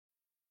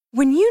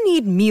When you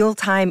need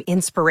mealtime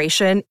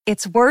inspiration,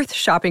 it's worth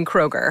shopping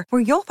Kroger,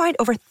 where you'll find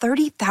over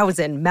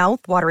 30,000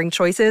 mouth-watering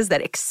choices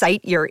that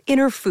excite your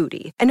inner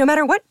foodie. And no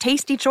matter what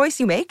tasty choice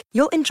you make,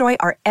 you'll enjoy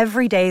our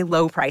everyday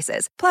low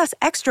prices, plus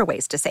extra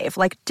ways to save,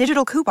 like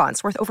digital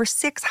coupons worth over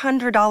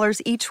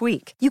 $600 each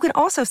week. You can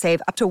also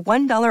save up to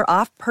 $1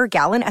 off per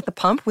gallon at the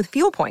pump with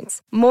fuel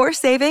points. More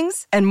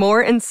savings and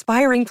more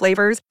inspiring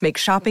flavors make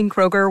shopping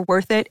Kroger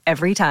worth it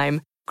every time.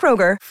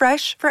 Kroger,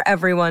 fresh for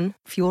everyone.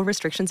 Fuel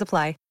restrictions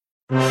apply.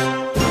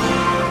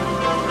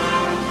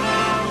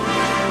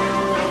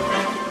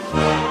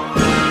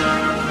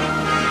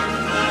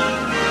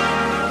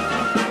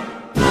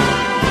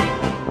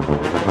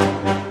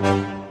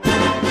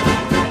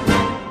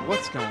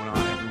 What's going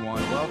on,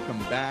 everyone? Welcome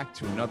back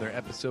to another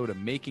episode of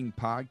Making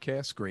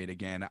Podcasts Great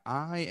Again.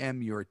 I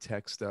am your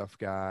tech stuff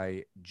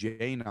guy,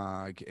 Jay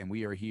Nog, and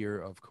we are here,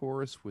 of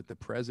course, with the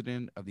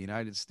President of the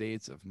United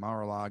States of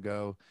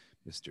Mar-a-Lago,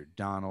 Mr.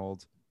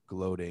 Donald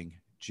Gloating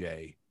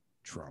J.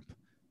 Trump.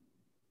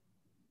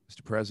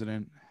 Mr.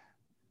 President,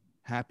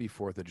 happy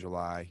 4th of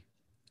July.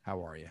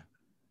 How are you?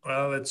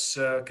 Well, it's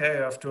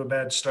okay. Off to a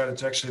bad start.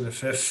 It's actually the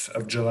 5th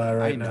of July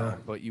right now. I know,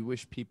 but you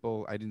wish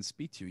people, I didn't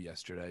speak to you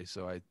yesterday,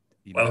 so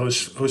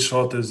whose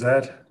fault is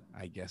that?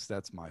 I guess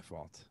that's my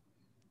fault.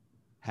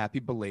 Happy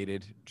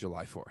belated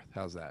July 4th.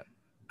 How's that?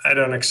 I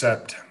don't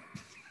accept.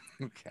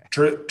 Okay.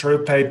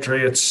 True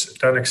patriots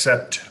don't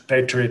accept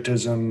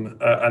patriotism,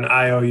 an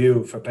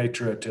IOU for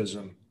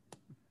patriotism.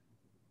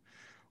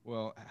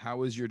 Well, how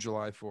was your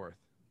July 4th?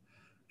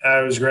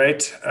 It was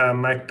great.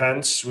 Mike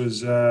Pence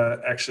was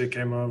actually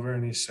came over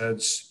and he said,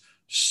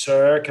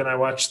 "Sir, can I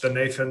watch the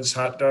Nathan's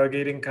hot dog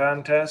eating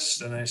contest?"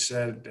 And I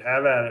said,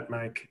 "Have at it,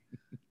 Mike."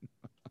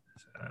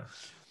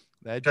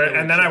 And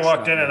then I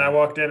walked in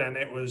and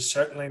it was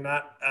certainly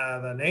not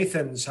the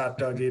Nathan's hot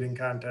dog eating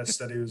contest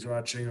that he was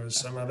watching. It was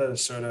some other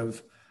sort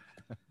of,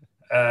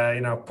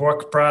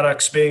 pork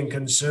products being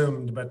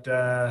consumed, but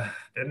I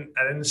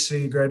didn't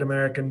see Great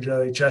American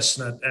Joey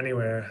Chestnut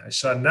anywhere. I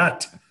saw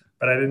nut,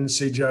 but I didn't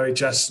see Joey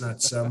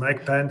Chestnut. So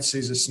Mike Pence,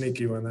 he's a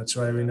sneaky one. That's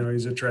why we know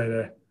he's a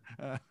traitor.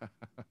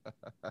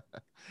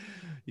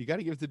 You got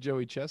to give it to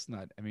Joey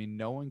Chestnut. I mean,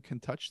 no one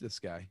can touch this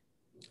guy.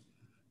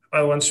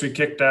 Well, once we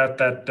kicked out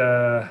that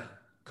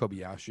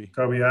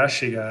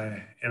Kobayashi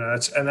guy,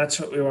 that's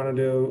what we want to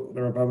do,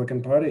 the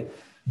Republican Party.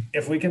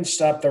 If we can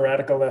stop the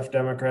radical left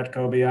Democrat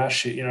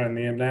Kobayashi, in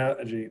the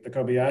analogy, the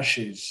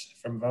Kobayashis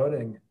from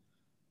voting,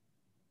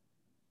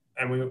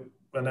 and we'll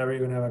never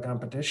even have a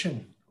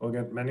competition. We'll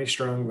get many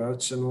strong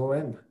votes and we'll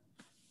win.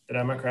 The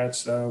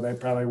Democrats, though, they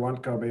probably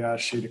want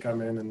Kobayashi to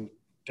come in and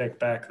take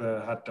back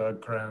the hot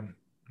dog crown,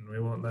 and we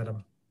won't let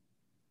them.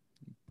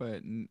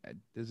 But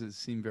does it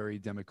seem very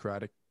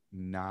democratic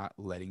not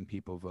letting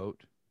people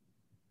vote?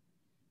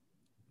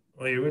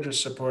 Well, you were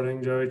just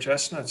supporting Joey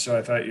Chestnut, so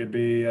I thought you'd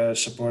be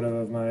supportive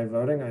of my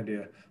voting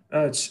idea.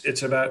 No,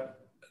 it's about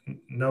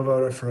no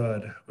voter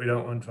fraud. We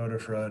don't want voter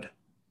fraud.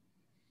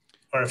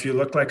 Or if you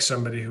look like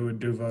somebody who would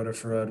do voter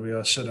fraud, we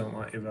also don't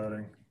want you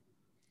voting.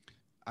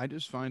 I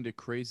just find it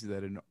crazy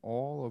that in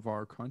all of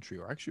our country,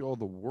 or actually all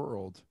the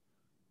world,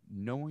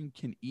 no one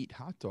can eat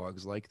hot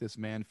dogs like this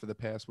man for the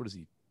past,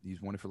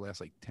 he's won it for the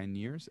last 10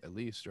 years at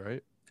least,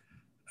 right?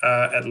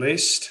 At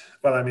least.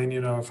 Well, I mean,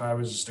 if I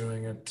was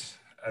doing it,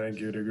 I think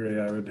you'd agree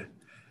I would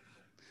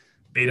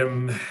beat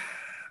him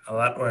a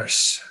lot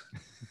worse.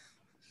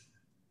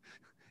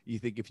 You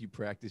think if you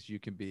practice, you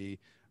can be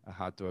a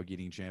hot dog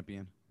eating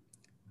champion?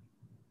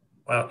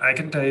 Well, I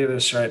can tell you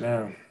this right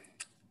now.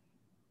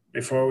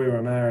 Before we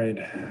were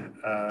married,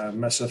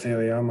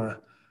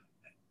 mesothelioma,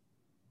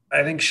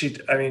 I think she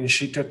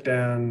took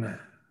down,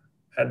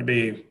 had to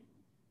be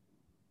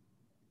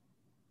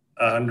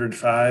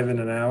 105 in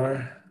an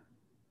hour.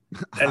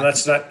 And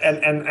let's not,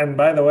 and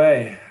by the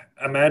way,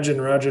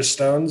 imagine Roger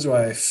Stone's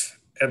wife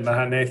in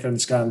the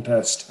Nathan's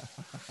contest.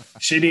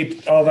 She'd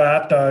eat all the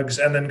hot dogs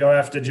and then go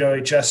after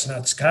Joey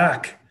Chestnut's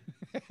cock.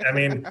 I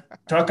mean,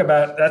 talk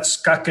about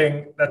that's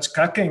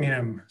cucking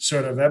him,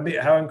 sort of. That'd be,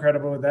 how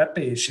incredible would that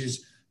be?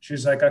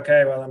 She's like,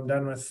 okay, well, I'm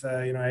done with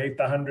I ate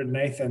the 100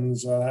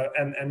 Nathans,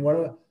 and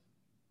what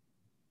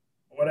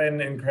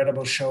an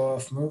incredible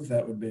show-off move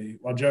that would be.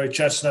 While Joey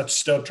Chestnut's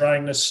still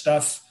trying this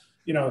stuff,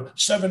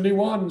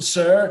 71,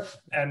 sir,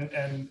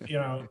 and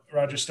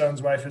Roger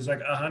Stone's wife is like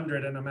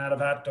 100, and I'm out of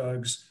hot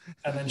dogs,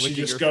 and then she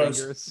just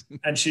goes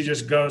and she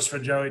just goes for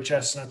Joey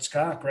Chestnut's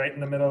cock right in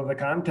the middle of the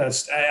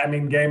contest. I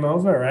mean, game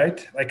over,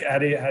 right? Like, how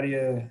do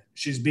you?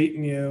 She's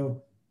beaten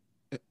you,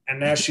 and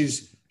now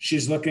she's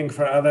looking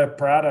for other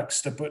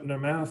products to put in her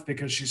mouth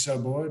because she's so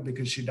bored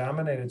because she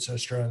dominated so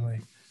strongly.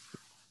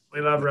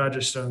 We love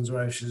Roger Stone's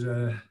wife. She's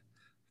a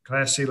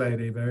classy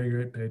lady, very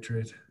great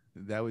patriot.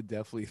 That would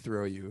definitely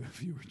throw you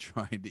if you were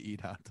trying to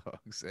eat hot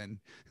dogs and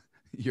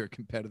your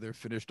competitor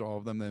finished all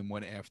of them and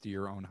went after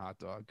your own hot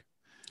dog.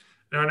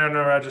 No.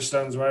 Roger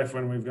Stone's wife,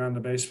 when we've gone to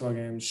baseball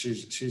games,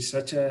 she's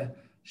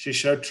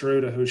so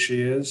true to who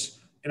she is.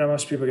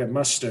 Most people get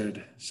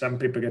mustard. Some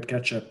people get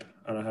ketchup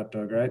on a hot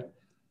dog, right?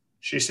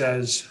 She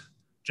says,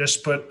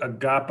 just put a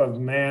glop of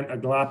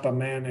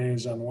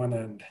mayonnaise on one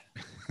end.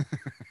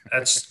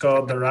 That's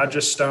called the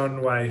Roger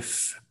Stone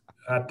wife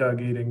hot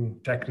dog eating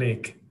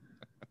technique.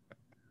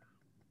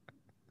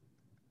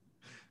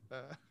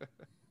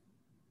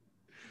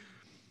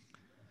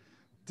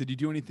 Did you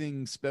do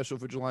anything special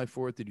for July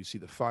 4th? Did you see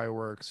the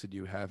fireworks? Did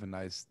you have a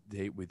nice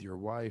date with your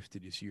wife?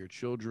 Did you see your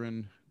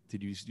children?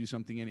 Did you do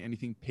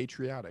anything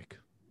patriotic?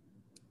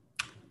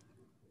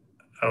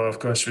 Oh, of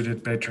course we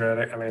did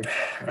patriotic. I mean,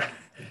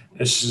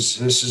 this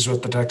is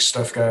what the tech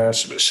stuff guy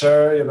asked. But,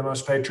 sir, you're the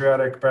most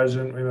patriotic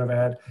president we've ever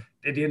had.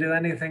 Did you do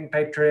anything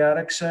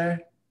patriotic,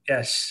 sir?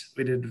 Yes,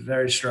 we did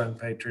very strong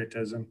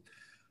patriotism.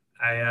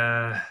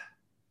 I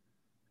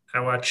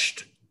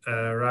watched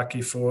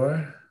Rocky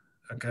 4.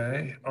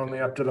 Okay, only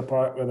up to the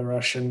part where the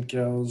Russian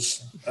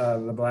kills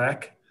the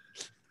black.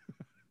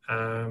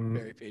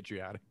 Very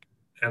patriotic.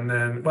 And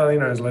then, well,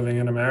 I was living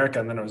in America,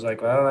 and then I was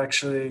like, well,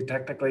 actually,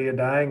 technically, you're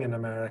dying in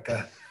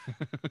America.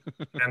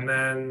 And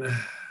then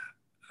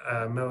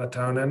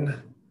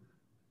melatonin.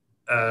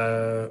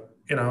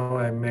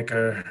 I make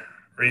her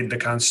read the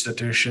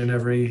Constitution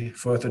every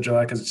 4th of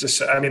July because it's just,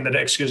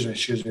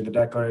 the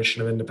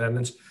Declaration of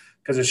Independence,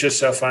 because it's just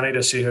so funny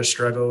to see her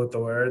struggle with the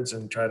words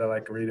and try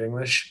to read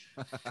English.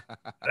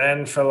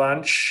 Then for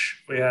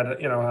lunch, we had,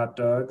 hot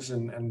dogs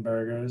and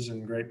burgers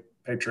and great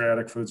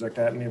patriotic foods like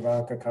that. And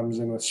Ivanka comes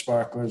in with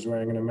sparklers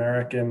wearing an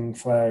American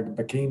flag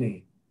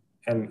bikini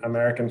and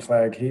American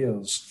flag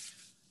heels.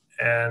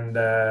 And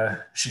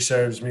she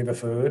serves me the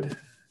food,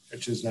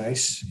 which is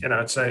nice.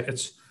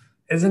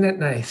 Isn't it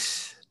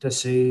nice to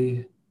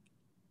see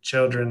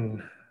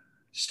children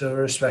still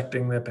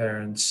respecting their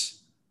parents?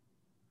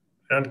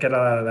 I don't get a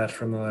lot of that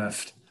from the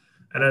left.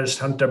 I noticed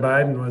Hunter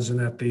Biden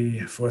wasn't at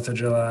the 4th of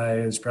July.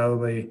 Is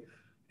probably,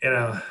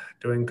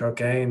 doing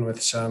cocaine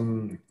with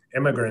some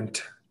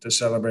immigrant to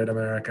celebrate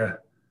America.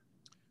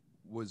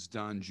 Was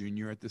Don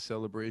Jr. at the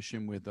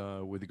celebration with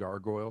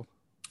Gargoyle?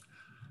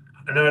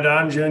 No,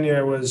 Don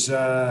Jr. was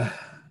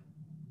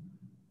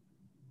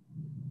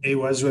he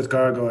was with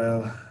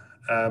Gargoyle,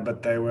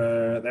 but they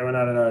were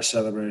not at our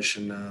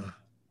celebration. No.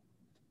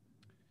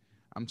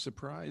 I'm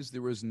surprised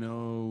there was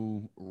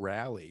no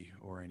rally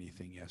or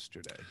anything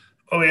yesterday.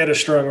 Oh, we had a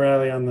strong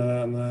rally on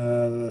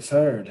the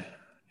 3rd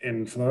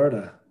in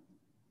Florida,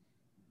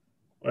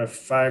 where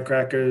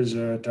firecrackers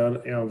are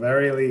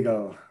very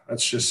legal.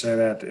 Let's just say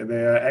that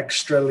they are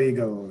extra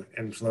legal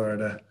in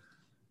Florida.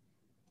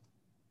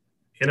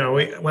 You know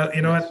what?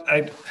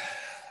 I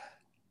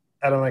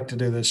don't like to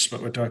do this,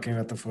 but we're talking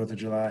about the 4th of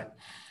July.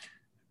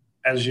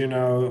 As you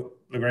know,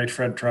 the great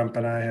Fred Trump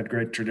and I had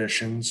great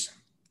traditions.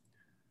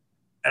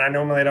 And I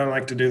normally don't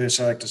like to do this.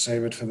 I like to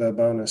save it for the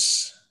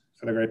bonus,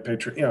 for the great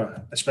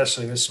Patreon,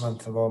 especially this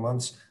month of all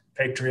months,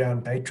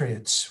 Patreon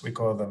Patriots, we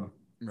call them.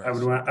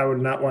 Right. I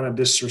would not want to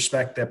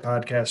disrespect their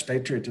podcast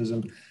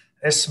patriotism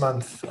this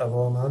month of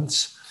all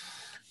months.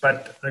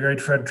 But the great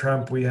Fred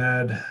Trump, we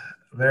had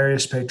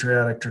various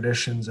patriotic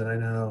traditions. And I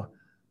know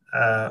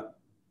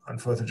on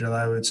 4th of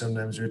July, we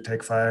would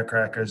take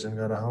firecrackers and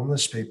go to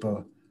homeless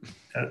people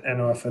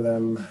and offer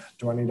them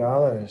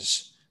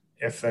 $20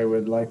 if they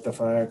would light the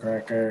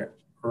firecracker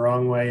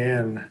wrong way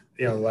in,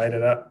 light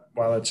it up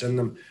while it's in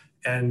them.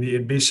 And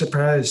you'd be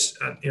surprised,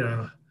 when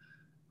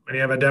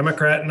you have a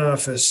Democrat in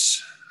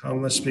office,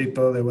 homeless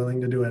people, they're willing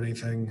to do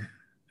anything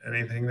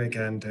they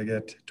can to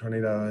get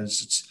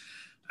 $20.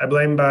 I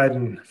blame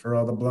Biden for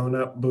all the blown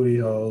up booty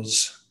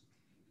holes.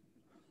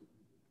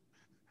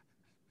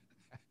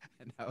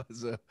 And that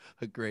was a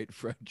great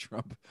Fred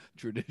Trump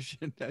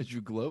tradition as you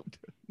gloat.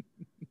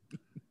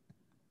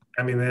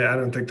 I mean, I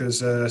don't think there's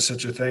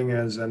such a thing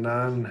as a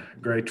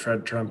non-great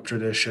Fred Trump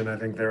tradition. I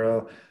think they're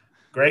all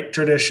great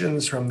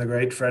traditions from the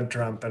great Fred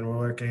Trump, and we're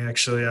working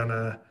actually on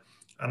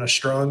a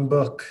strong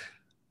book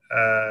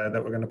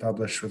that we're going to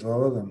publish with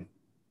all of them.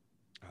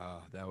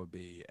 That would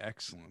be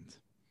excellent.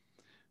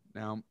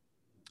 Now,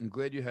 I'm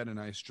glad you had a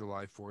nice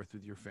July 4th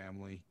with your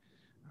family.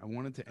 I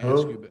wanted to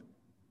ask you about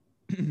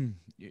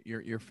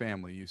your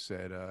family. You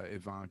said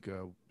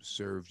Ivanka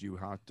served you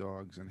hot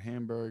dogs and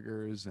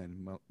hamburgers,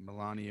 and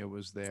Melania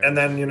was there. And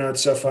then,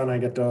 it's so fun. I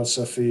get to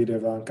also feed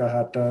Ivanka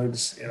hot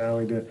dogs.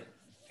 We do,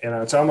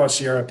 it's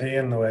almost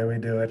European the way we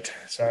do it.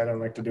 So I don't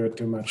like to do it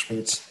too much, but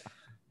it's,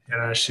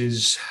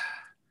 she's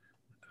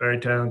a very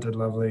talented,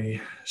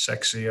 lovely,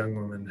 sexy young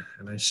woman.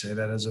 And I say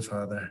that as a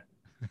father.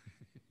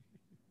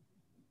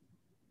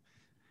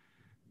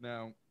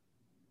 Now,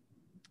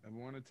 I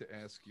wanted to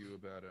ask you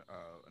about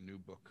a new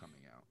book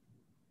coming out,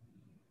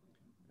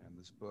 and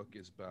this book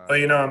is by.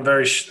 Well, I'm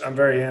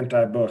very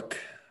anti-book.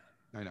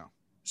 I know.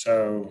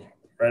 So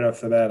right off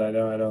the bat, I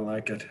don't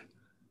like it.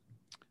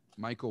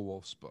 Michael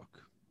Wolff's book.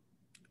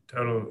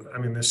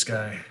 This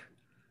guy.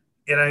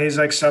 He's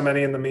like so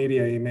many in the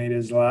media. He made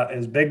his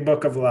big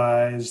book of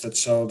lies that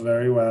sold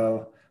very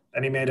well.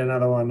 Then he made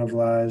another one of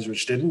lies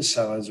which didn't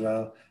sell as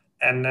well.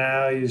 And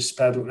now he's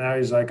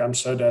like, I'm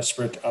so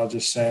desperate, I'll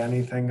just say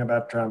anything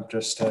about Trump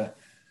just to.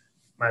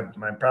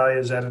 Probably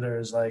his editor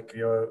is like,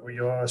 you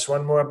owe us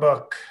one more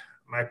book,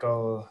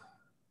 Michael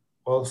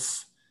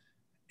Wolff.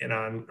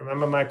 And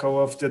remember Michael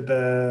Wolff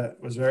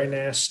was very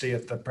nasty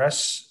at the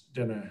press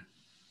dinner.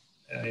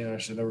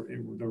 So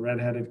the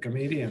redheaded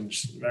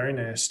comedians, very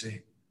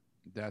nasty.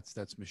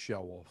 That's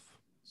Michelle Wolf.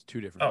 It's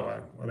two different Oh,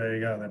 people. well, there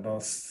you go. They're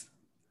both.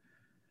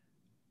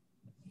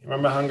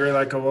 Remember Hungry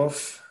Like a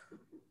Wolf?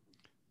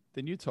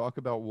 Didn't you talk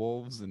about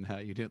wolves and how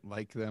you didn't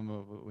like them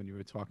when you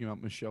were talking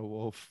about Michelle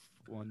Wolf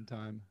one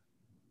time?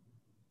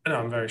 I know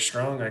I'm very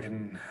strong. I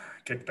can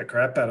kick the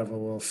crap out of a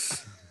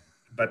wolf.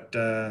 But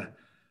no,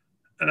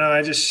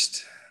 I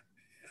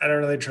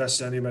don't really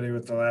trust anybody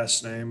with the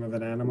last name of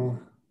an animal.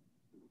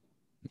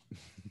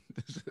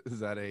 Is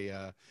that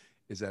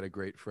a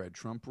great Fred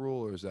Trump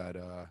rule, or is that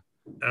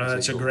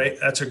That's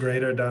a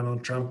greater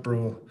Donald Trump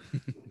rule.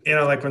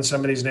 Like when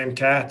somebody's named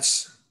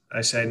Katz,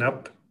 I say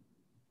nope.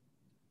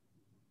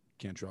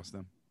 can't trust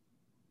them?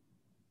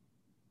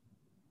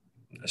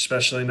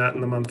 Especially not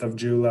in the month of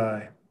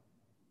July.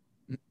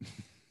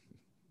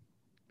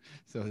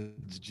 So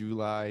it's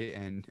July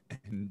and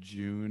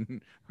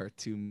June are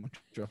too much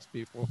trust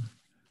people.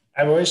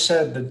 I've always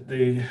said that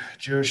the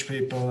Jewish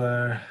people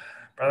are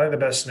probably the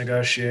best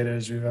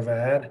negotiators we've ever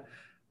had.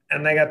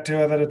 And they got 2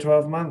 out of the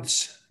 12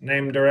 months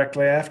named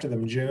directly after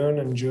them, June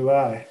and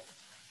July.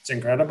 It's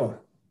incredible.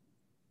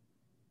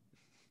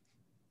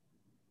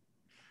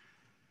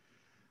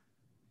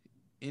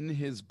 In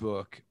his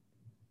book,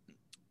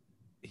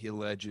 he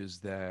alleges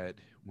that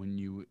when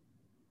you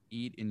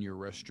eat in your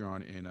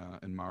restaurant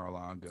in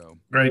Mar-a-Lago,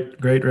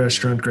 Great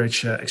restaurant, great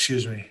chef.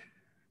 Excuse me.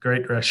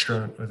 Great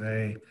restaurant with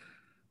a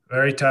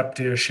very top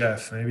tier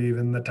chef, maybe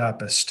even the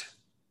toppest.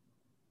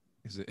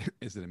 is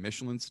it a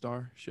Michelin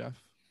star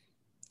chef?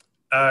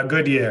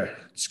 Goodyear.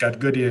 It's got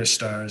Goodyear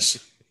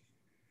stars.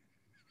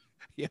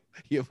 Yeah,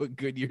 you have a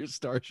Goodyear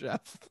star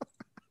chef.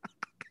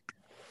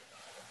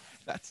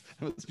 That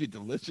must be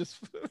delicious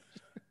food.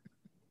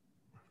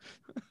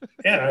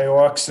 Yeah, he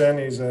walks in.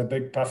 He's a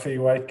big puffy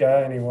white guy,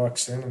 and he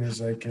walks in and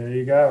he's like, "Here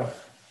you go.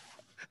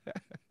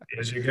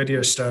 Here's your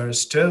Goodyear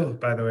stars too.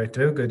 By the way,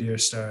 2 Goodyear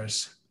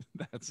stars."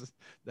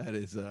 That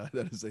is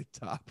a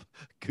top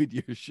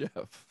Goodyear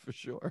chef for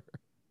sure.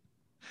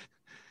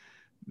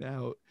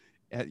 Now,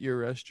 at your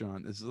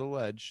restaurant, this is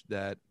alleged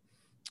that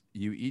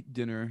you eat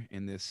dinner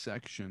in this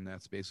section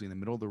that's basically in the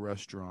middle of the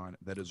restaurant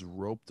that is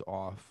roped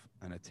off,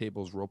 and a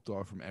table's roped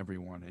off from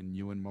everyone, and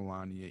you and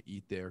Melania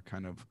eat there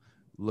kind of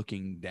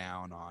looking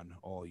down on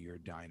all your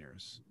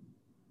diners.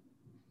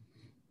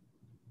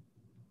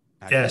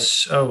 Accurate?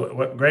 Yes. Oh,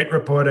 what great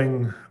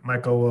reporting,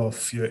 Michael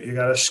Wolff. You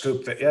got to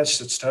scoop that.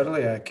 Yes, it's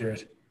totally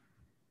accurate.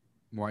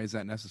 Why is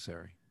that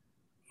necessary?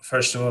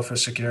 First of all, for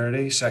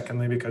security.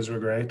 Secondly, because we're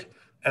great.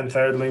 And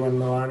thirdly, when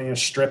Melania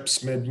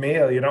strips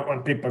mid-meal, you don't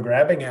want people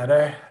grabbing at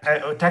her.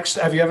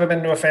 Have you ever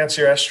been to a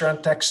fancy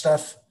restaurant, tech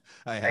stuff?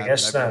 I I haven't.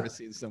 guess I've never not.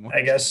 seen someone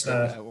I guess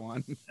grab not. at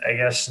one. I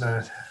guess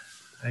not.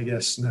 I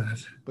guess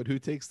not. But who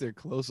takes their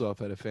clothes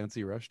off at a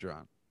fancy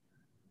restaurant?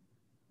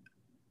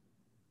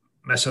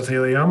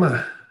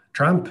 Mesothelioma.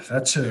 Trump.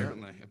 That's who.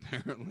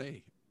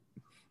 Apparently.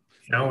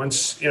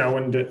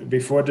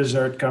 Before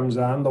dessert comes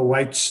on, the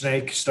white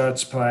snake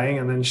starts playing,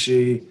 and then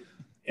she,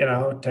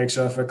 takes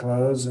off her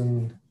clothes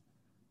and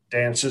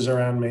dances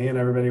around me, and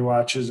everybody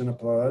watches and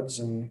applauds,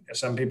 and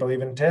some people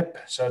even tip.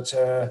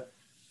 So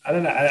I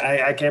don't know.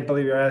 I can't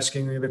believe you're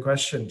asking me the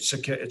question.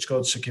 It's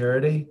called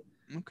security.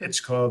 Okay. It's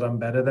called I'm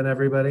better than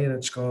everybody, and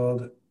it's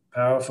called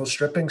powerful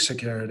stripping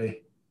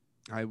security.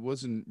 I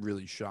wasn't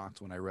really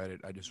shocked when I read it.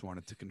 I just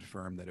wanted to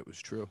confirm that it was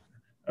true.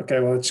 Okay,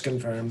 well, it's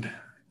confirmed.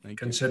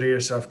 Consider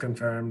yourself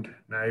confirmed.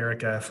 Now you're a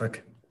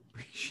Catholic.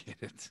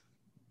 Appreciate it.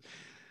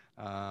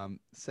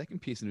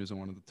 Second piece of news I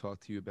wanted to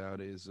talk to you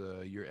about is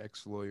your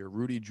ex-lawyer,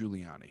 Rudy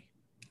Giuliani.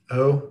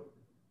 Oh?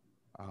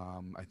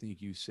 I think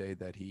you say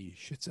that he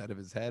shits out of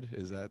his head.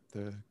 Is that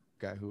the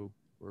guy do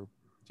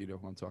you know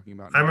who I'm talking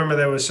about? I remember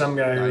there was some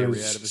guy who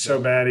was so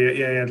head? bad. He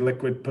had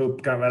liquid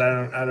poop, but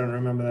I don't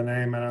remember the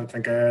name. I don't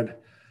think I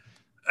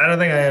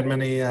had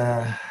many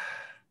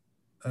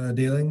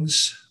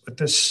dealings with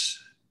this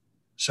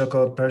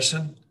so-called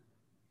person.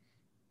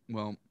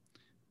 Well,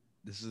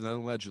 this is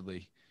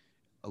allegedly.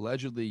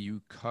 Allegedly,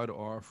 you cut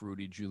off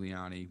Rudy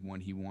Giuliani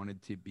when he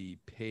wanted to be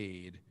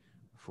paid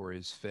for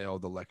his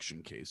failed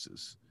election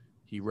cases.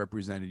 He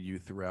represented you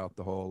throughout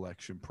the whole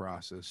election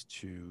process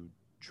to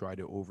try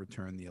to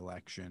overturn the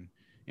election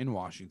in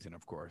Washington,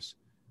 of course.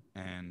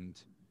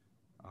 And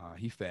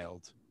he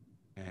failed,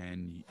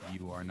 and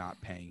you are not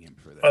paying him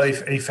for this. Well,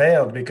 he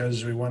failed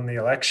because we won the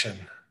election.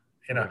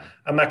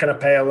 I'm not going to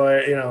pay a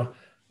lawyer.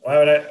 Why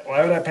would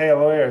I pay a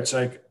lawyer? It's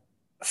like,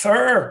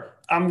 sir,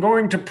 I'm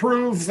going to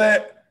prove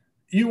that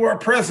you are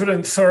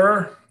president,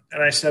 sir.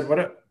 And I said,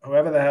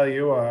 whoever the hell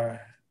you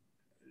are,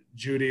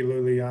 Judy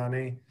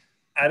Giuliani,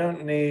 I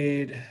don't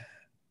need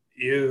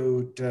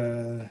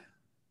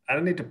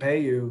to pay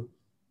you.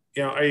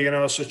 Are you going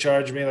to also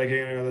charge me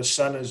the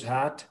sun is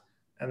hot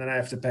and then I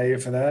have to pay you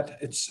for that?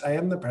 I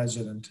am the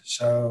president.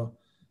 So,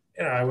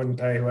 I wouldn't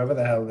pay whoever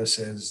the hell this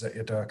is that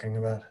you're talking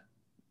about.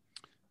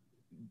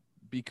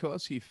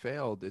 Because he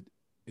failed,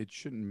 it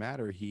shouldn't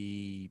matter.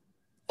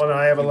 Well, no,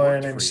 I have a He lawyer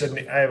worked for named you.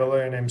 Sydney. I have a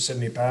lawyer named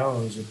Sydney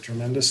Powell, who's a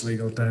tremendous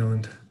legal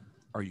talent.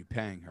 Are you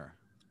paying her?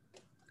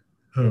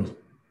 Who?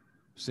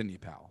 Sydney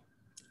Powell.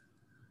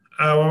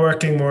 We're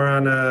working more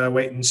on a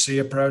wait and see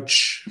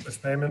approach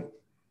with payment.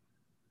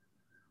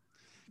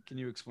 Can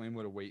you explain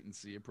what a wait and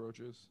see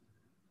approach is?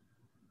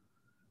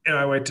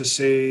 I wait to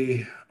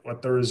see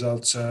what the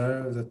results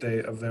are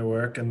of their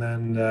work, and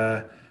then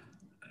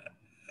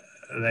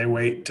they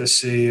wait to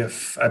see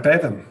if I pay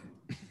them.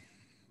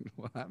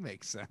 Well, that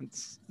makes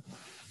sense.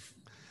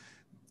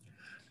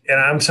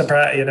 I'm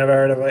surprised you never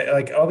heard of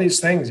like all these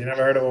things. You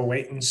never heard of a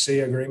wait and see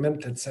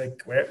agreement. It's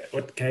like,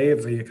 what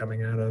cave are you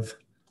coming out of?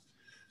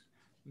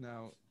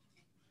 Now,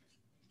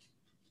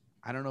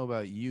 I don't know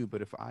about you,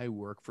 but if I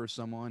work for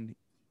someone,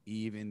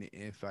 even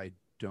if I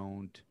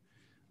don't,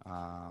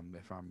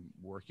 if I'm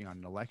working on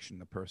an election,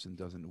 the person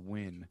doesn't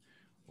win,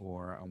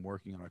 or I'm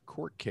working on a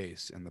court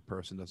case and the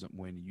person doesn't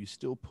win, you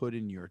still put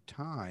in your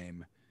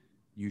time.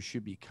 You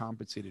should be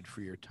compensated for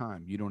your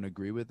time. You don't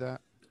agree with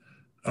that?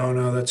 Oh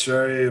no, that's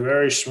very,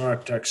 very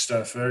smart tech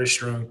stuff. Very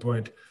strong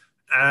point.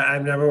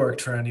 I've never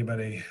worked for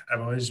anybody.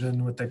 I've always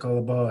been what they call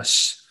a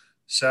boss.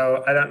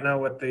 So I don't know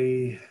what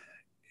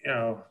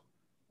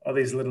all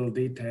these little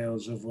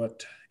details of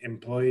what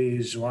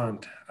employees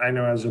want. I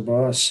know as a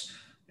boss,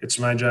 it's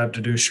my job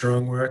to do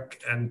strong work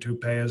and to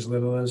pay as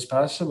little as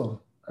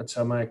possible. That's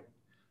how my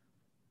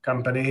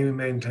company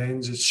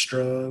maintains its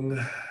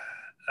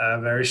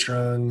very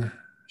strong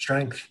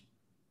strength.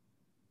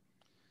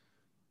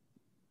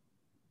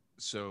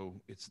 So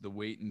it's the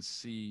wait and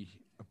see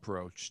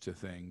approach to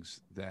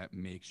things that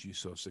makes you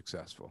so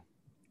successful.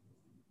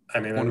 I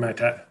mean, One in of, my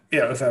tech,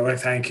 yeah, with that way,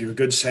 thank you.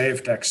 Good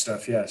save tech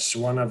stuff. Yes.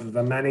 One of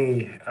the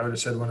many, I would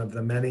have said one of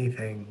the many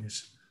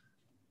things.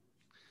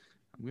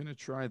 I'm going to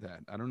try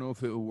that. I don't know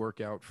if it will work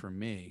out for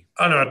me.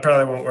 Oh, no, it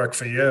probably won't work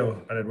for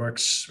you, but it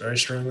works very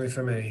strongly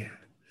for me.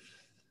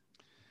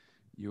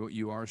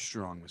 You are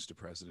strong, Mr.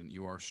 President.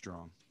 You are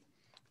strong.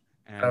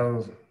 And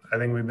Oh, I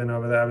think we've been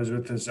over that. I was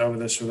over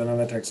this with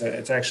another text.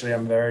 It's actually,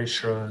 I'm very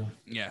strong.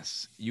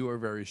 yes, you are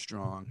very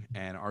strong.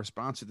 And our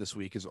sponsor this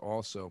week is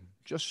also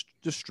just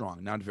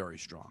strong, not very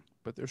strong,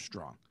 but they're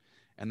strong.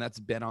 And that's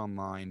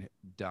betonline.ag.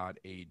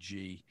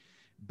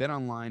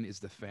 BetOnline is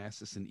the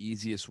fastest and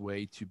easiest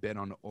way to bet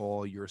on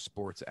all your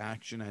sports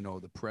action. I know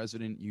the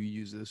president, you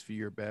use this for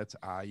your bets.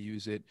 I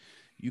use it.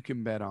 You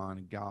can bet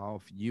on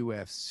golf,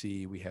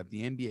 UFC. We have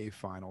the NBA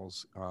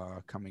finals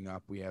coming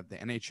up. We have the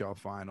NHL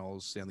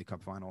finals, Stanley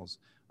Cup finals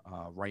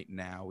right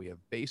now. We have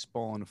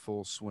baseball in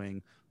full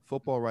swing,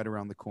 football right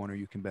around the corner.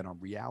 You can bet on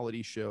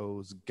reality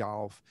shows,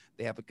 golf.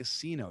 They have a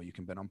casino. You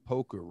can bet on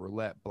poker,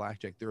 roulette,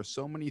 blackjack. There are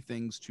so many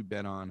things to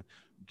bet on.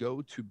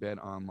 Go to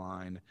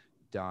betonline.ag.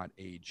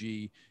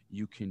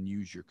 You can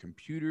use your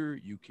computer.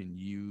 You can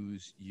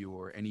use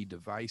any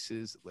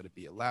devices. Let it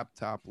be a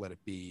laptop. Let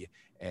it be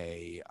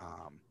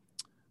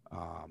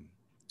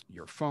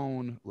your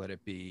phone. Let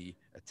it be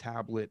a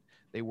tablet.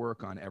 They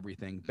work on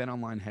everything.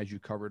 BetOnline has you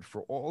covered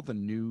for all the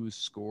news,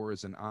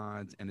 scores, and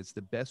odds, and it's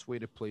the best way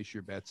to place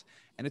your bets,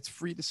 and it's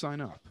free to sign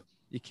up.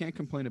 You can't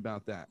complain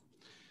about that.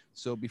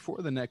 So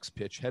before the next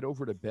pitch, head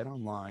over to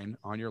BetOnline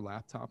on your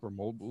laptop or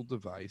mobile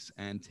device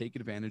and take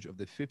advantage of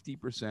the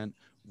 50%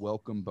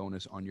 welcome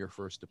bonus on your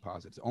first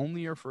deposit. It's only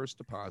your first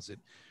deposit.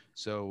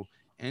 So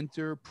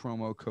enter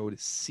promo code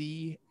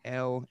CLNS50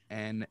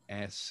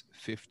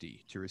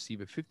 to receive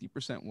a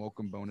 50%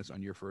 welcome bonus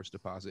on your first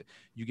deposit.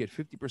 You get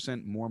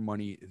 50% more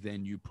money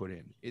than you put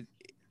in.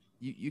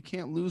 You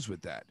can't lose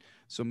with that.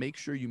 So make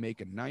sure you make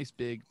a nice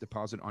big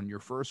deposit on your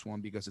first one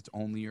because it's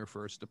only your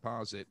first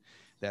deposit.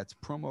 That's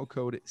promo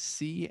code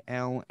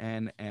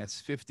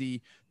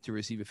CLNS50 to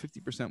receive a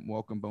 50%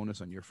 welcome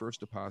bonus on your first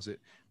deposit.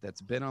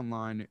 That's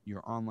BetOnline,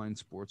 your online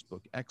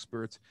sportsbook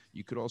experts.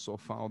 You could also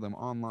follow them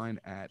online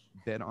at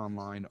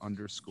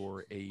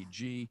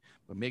betonline_AG.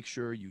 But make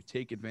sure you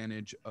take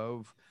advantage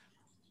of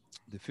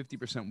the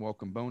 50%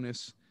 welcome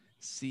bonus,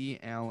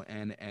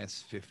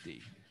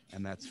 CLNS50.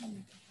 And that's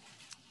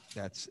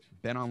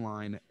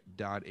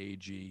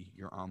betonline.ag,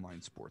 your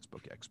online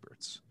sportsbook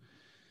experts.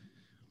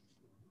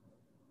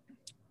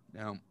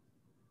 Now,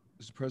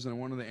 Mr. President,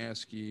 I wanted to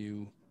ask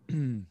you,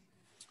 the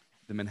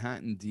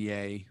Manhattan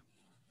DA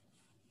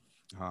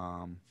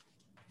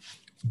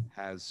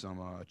has some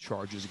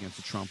charges against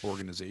the Trump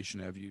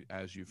organization,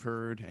 as you've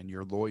heard, and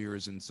your lawyer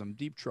is in some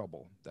deep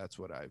trouble. That's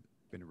what I've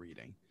been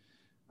reading.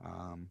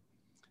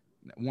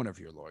 One of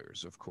your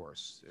lawyers, of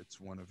course. It's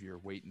one of your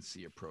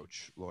wait-and-see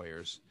approach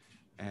lawyers.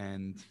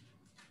 And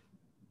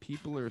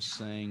people are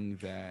saying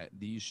that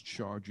these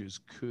charges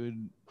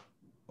could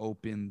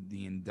open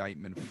the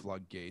indictment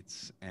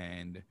floodgates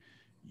and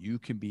you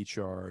can be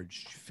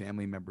charged,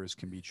 family members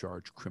can be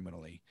charged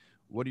criminally.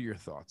 What are your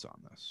thoughts on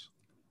this?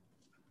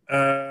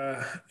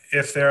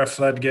 If there are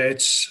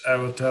floodgates, I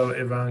will tell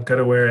Ivanka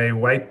to wear a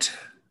white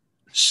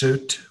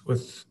suit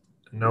with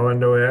no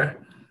underwear.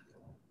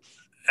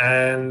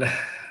 And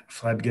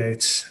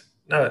floodgates.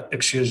 No,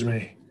 excuse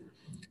me.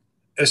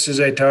 This is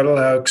a total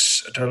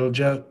hoax, a total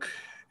joke.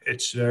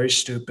 It's very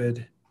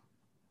stupid.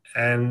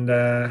 And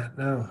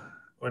no,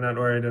 we're not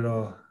worried at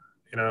all.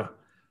 You know,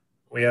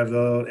 we have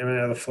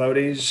the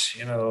floaties,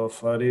 the little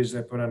floaties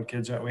they put on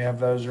kids. We have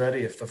those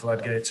ready if the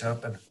floodgates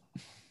open.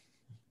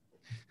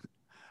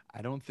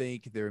 I don't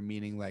think they're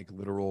meaning like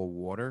literal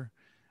water.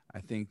 I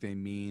think they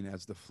mean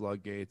as the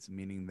floodgates,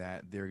 meaning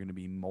that there are going to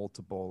be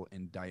multiple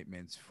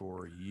indictments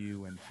for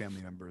you and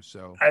family members.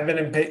 So I've been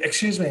impeached.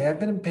 Excuse me. I've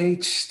been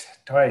impeached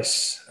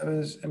twice. I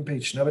was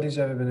impeached. Nobody's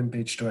ever been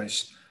impeached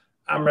twice.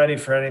 I'm ready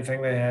for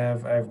anything they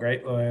have. I have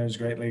great lawyers,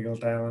 great legal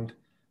talent,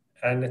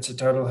 and it's a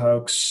total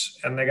hoax.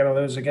 And they're going to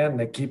lose again.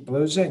 They keep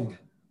losing.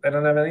 They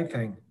don't have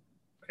anything.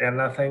 They have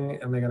nothing,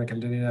 and they're going to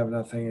continue to have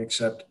nothing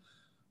except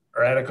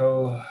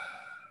radical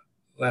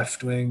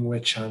left-wing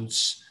witch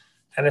hunts.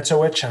 And it's a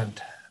witch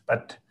hunt.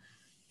 But,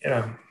 you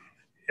know,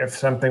 if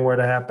something were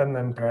to happen,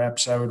 then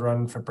perhaps I would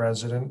run for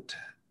president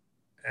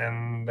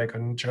and they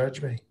couldn't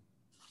charge me.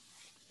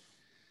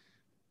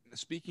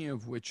 speaking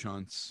of witch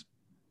hunts,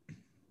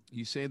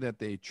 you say that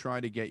they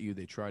try to get you,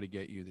 they try to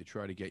get you, they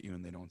try to get you,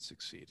 and they don't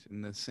succeed.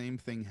 And the same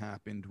thing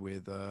happened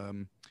with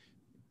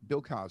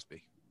Bill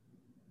Cosby,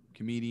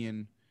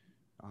 comedian,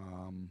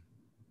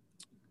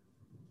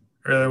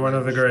 Really, one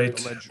of the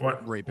great, alleged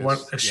one,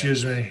 rapist.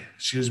 excuse Yes. me,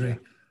 excuse me,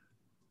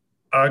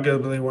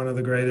 arguably one of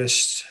the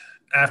greatest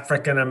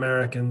African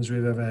Americans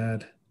we've ever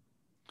had.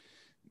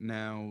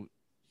 Now,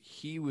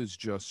 he was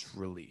just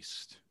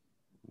released.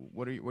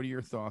 What are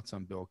your thoughts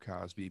on Bill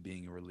Cosby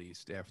being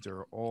released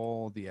after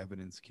all the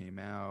evidence came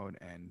out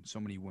and so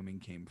many women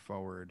came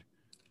forward?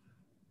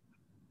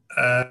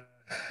 Uh,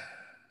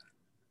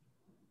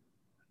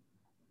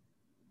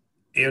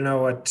 you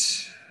know what,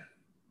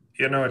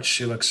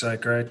 she looks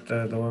like, right?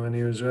 The woman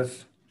he was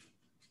with,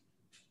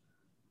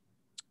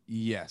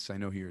 Yes, I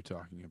know who you're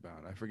talking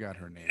about. I forgot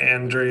her name.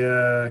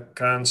 Andrea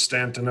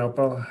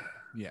Constantinople.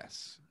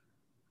 Yes.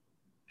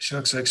 She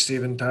looks like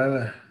Steven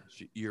Tyler.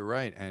 You're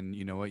right. And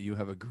you know what? You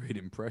have a great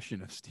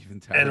impression of Steven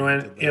And Tyler when,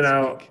 until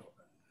last week.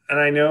 and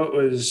I know it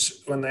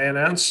was when they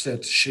announced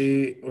it,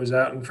 she was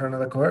out in front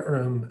of the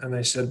courtroom and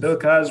they said, Bill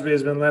Cosby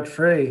has been let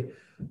free.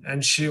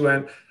 And she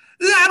went,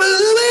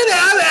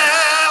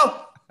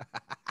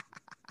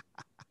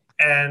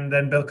 and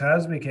then Bill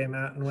Cosby came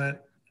out and went,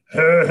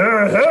 her,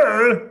 her,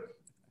 her.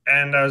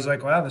 And I was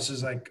like, wow, this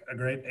is like a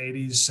great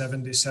 80s,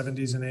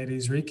 70s, and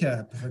 80s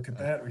recap. Look at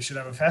that. We should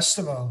have a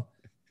festival.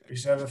 We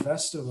should have a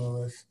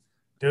festival with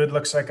dude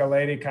looks like a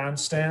Lady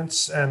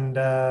Constance and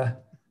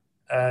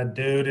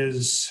dude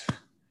is,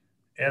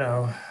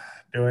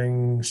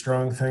 doing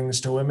strong things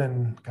to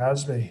women,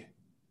 Cosby.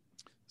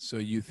 So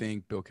you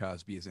think Bill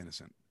Cosby is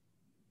innocent?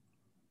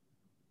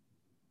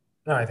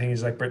 No, I think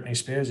he's like Britney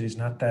Spears. He's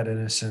not that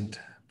innocent,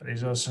 but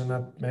he's also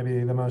not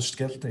maybe the most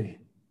guilty.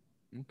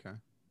 Okay.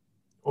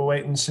 We'll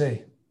wait and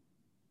see.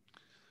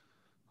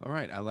 All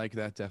right. I like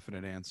that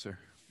definite answer.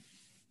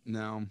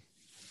 Now,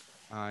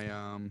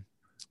 I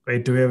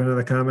Wait, do we have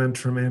another comment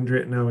from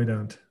Andrea? No, we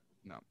don't.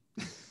 no.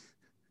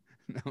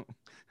 No.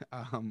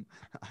 I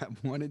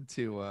wanted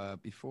to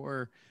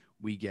before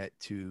we get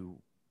to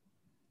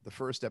the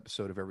first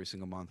episode of every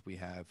single month, we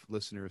have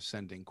listeners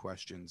sending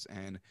questions,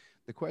 and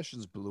the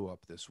questions blew up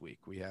this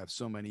week. We have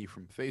so many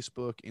from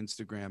Facebook,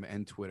 Instagram,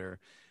 and Twitter,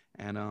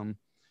 and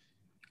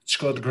It's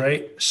called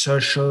great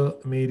social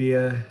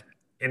media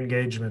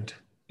engagement.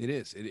 it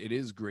is it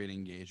is great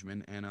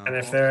engagement, And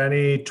if there are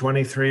any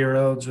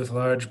 23-year-olds with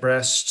large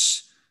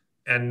breasts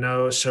and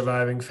no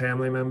surviving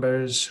family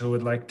members who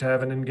would like to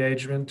have an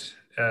engagement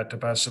to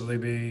possibly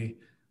be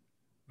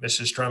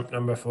Mrs. Trump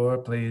number 4,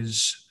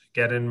 please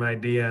get in my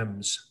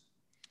DMs.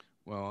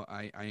 Well,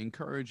 I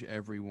encourage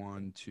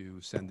everyone to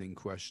send in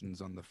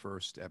questions on the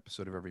first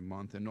episode of every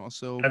month. And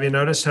also, Have you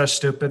noticed how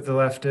stupid the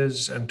left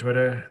is on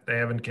Twitter? They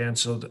haven't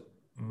canceled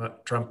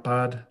Trump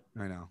Pod.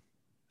 I know.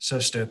 So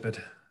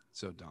stupid.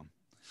 So dumb.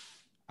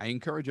 I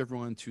encourage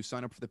everyone to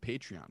sign up for the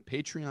Patreon.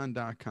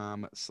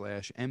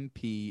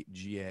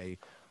 Patreon.com/MPGA.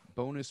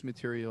 Bonus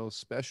materials,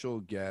 special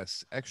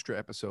guests, extra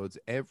episodes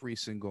every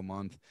single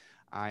month.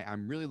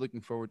 I'm really looking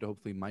forward to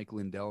hopefully Mike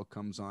Lindell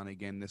comes on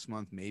again this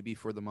month, maybe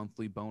for the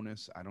monthly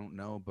bonus. I don't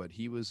know, but I thought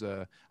he was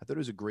a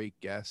great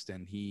guest,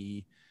 and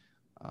he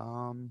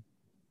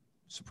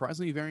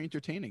surprisingly very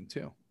entertaining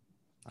too.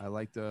 I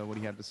liked what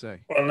he had to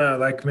say. Well, no,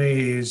 like me,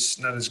 he's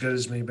not as good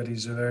as me, but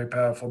he's a very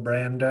powerful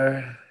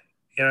brander.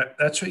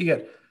 That's what you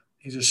get.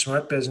 He's a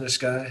smart business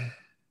guy.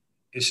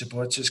 He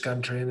supports his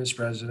country and his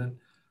president,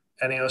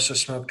 and he also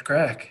smoked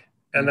crack.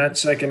 And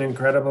that's like an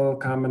incredible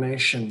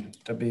combination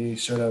to be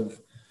sort of.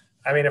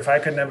 I mean, if I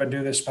could never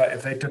do this,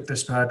 if they took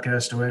this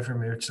podcast away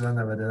from me, which they'll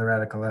never do, the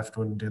radical left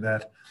wouldn't do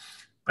that.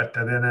 But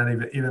they're not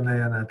even they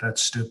are not that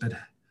stupid.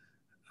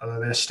 Although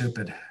they're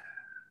stupid.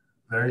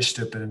 Very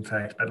stupid, in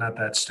fact, but not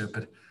that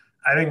stupid.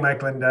 I think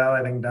Mike Lindell,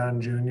 I think Don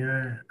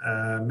Jr.,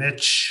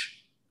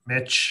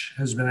 Mitch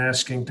has been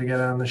asking to get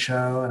on the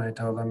show, and I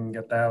told him,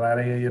 get the hell out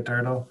of here, you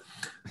turtle.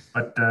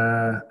 But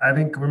I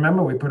think,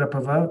 remember, we put up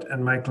a vote,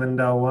 and Mike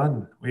Lindell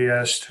won. We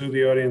asked who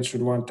the audience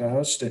would want to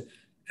host it.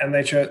 And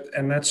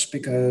and that's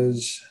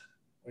because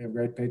we have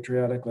great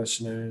patriotic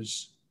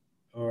listeners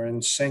who are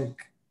in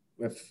sync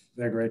with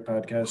their great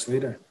podcast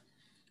leader,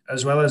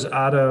 as well as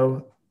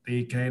Otto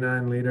the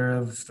canine leader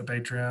of the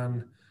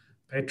Patreon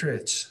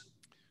Patriots.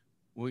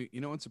 Well,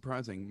 you know what's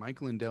surprising?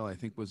 Mike Lindell, I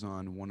think, was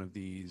on one of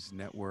these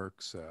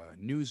networks,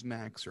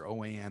 Newsmax or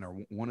OAN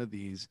or one of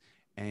these,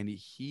 and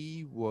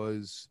he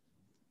was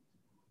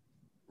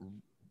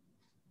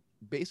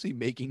basically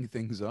making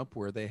things up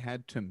where they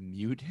had to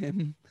mute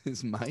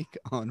his mic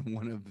on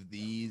one of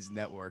these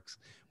networks,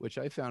 which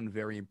I found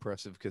very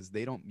impressive because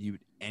they don't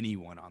mute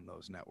anyone on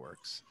those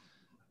networks.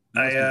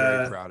 You must be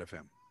very proud of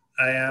him.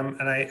 I am,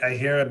 and I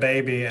hear a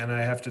baby, and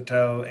I have to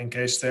tell, in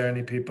case there are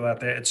any people out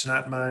there, it's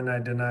not mine. I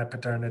deny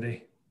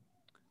paternity.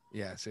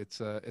 Yes,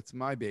 it's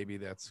my baby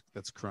that's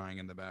crying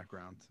in the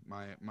background.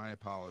 My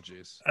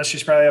apologies.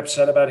 She's probably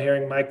upset about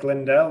hearing Mike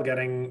Lindell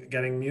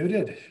getting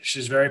muted.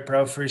 She's very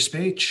pro free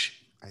speech.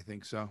 I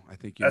think so. I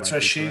think That's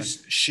what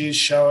she's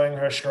showing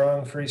her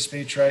strong free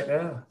speech right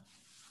now.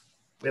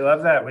 We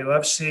love that. We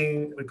love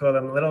seeing. We call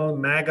them little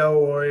MAGA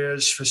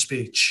warriors for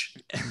speech.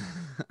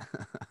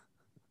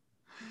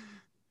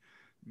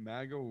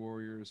 MAGA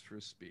warriors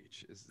for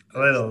speech is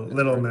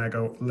little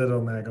MAGA.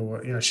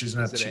 You know, she's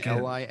not. Is it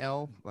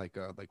LIL like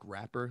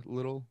rapper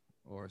little,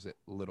 or is it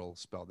little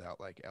spelled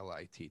out like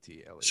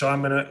LITTLE? So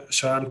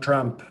I'm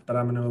Trump, but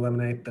I'm gonna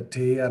eliminate the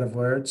T out of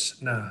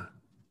words. Nah. Okay.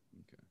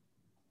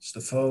 It's the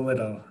full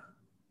little.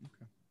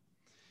 Okay.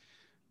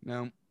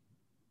 Now,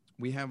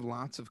 we have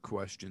lots of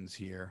questions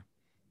here,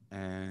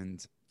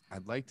 and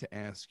I'd like to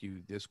ask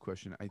you this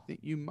question. I think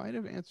you might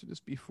have answered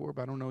this before,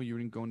 but I don't know. You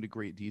didn't go into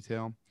great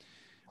detail.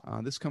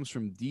 This comes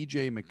from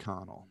DJ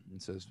McConnell and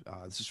says,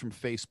 this is from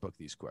Facebook,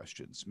 these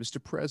questions.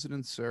 Mr.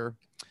 President, sir.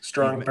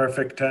 Strong,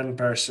 perfect 10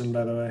 person,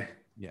 by the way.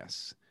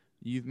 Yes.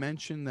 You've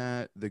mentioned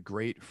that the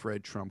great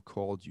Fred Trump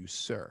called you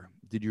sir.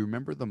 Did you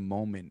remember the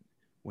moment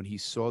when he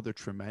saw the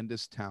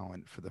tremendous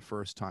talent for the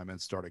first time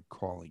and started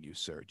calling you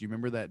sir? Do you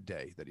remember that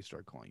day that he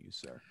started calling you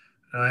sir?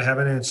 I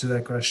haven't answered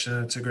that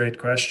question. It's a great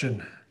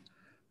question.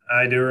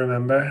 I do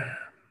remember.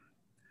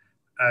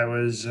 I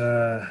was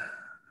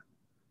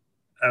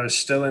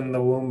still in the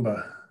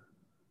Woomba.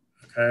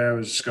 Okay, I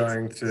was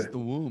going to. It's the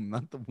womb,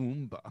 not the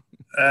Woomba.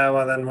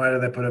 Well, then why do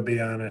they put a B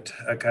on it?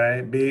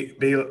 Okay,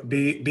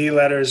 B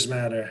letters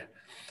matter.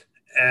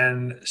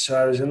 And so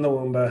I was in the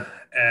Woomba,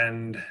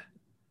 and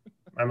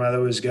my mother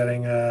was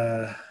getting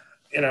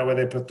where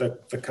they put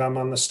the cum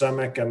on the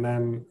stomach and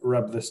then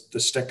rub the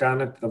stick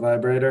on it, the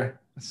vibrator.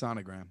 A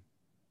sonogram.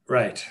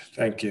 Right.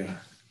 Thank you.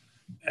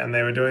 And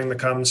they were doing the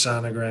cum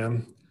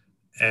sonogram,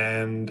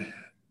 and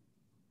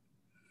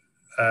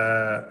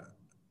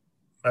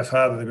my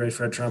father, the great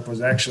Fred Trump,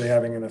 was actually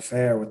having an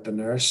affair with the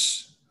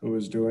nurse who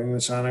was doing the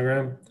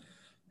sonogram.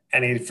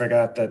 And he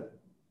forgot that,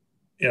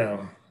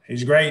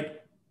 he's great,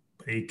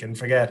 but he can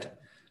forget.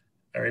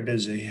 Very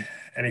busy.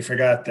 And he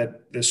forgot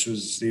that this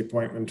was the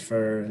appointment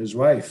for his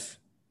wife.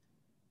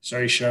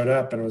 So he showed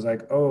up and was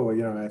like, oh,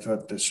 I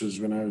thought this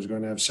was when I was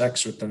going to have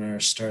sex with the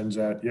nurse. Turns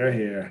out you're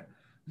here.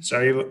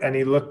 So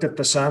he looked at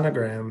the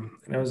sonogram,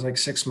 and it was like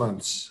 6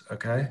 months.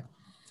 Okay.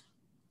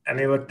 And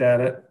he looked at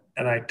it,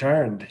 and I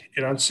turned.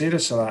 You don't see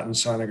this a lot in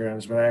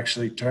sonograms, but I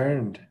actually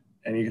turned,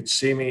 and you could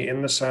see me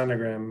in the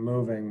sonogram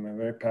moving my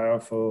very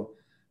powerful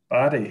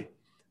body.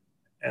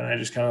 And I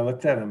just kind of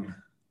looked at him,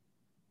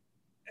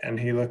 and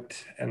he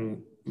looked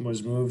and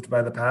was moved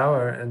by the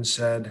power and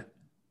said,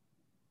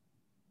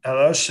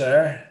 hello,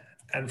 sir.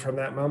 And from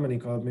that moment, he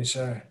called me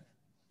sir.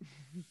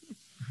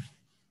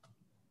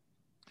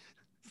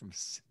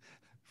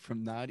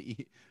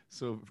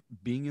 So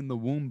being in the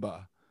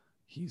Woomba,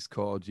 he's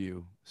called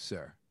you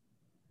sir.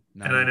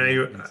 And I know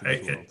you.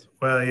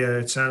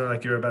 It sounded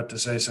like you were about to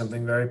say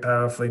something very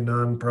powerfully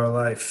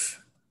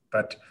non-pro-life,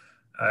 but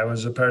I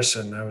was a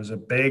person. I was a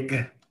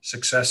big,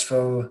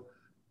 successful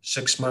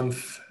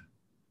 6-month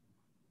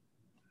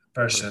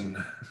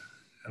person,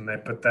 and they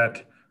put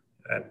that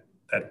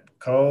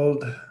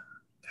cold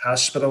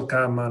hospital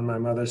cum on my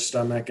mother's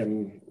stomach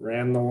and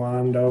ran the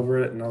wand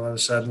over it, and all of a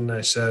sudden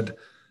I said,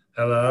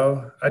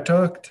 hello. I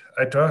talked.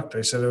 I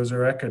said it was a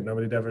record.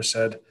 Nobody'd ever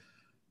said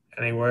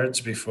any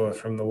words before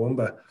from the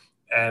Woomba.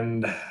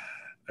 And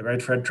the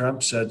great Fred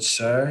Trump said,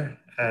 sir.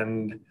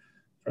 And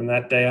from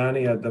that day on,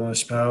 he had the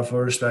most powerful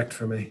respect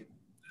for me.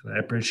 And I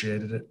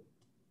appreciated it.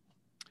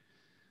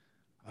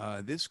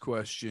 This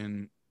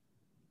question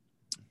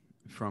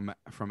from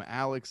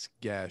Alex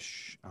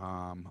Gesh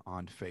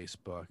on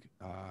Facebook.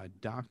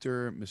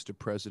 Mr.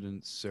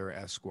 President, Sir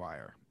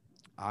Esquire.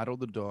 Otto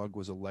the dog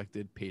was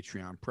elected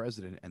Patreon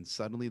president, and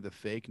suddenly the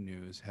fake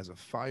news has a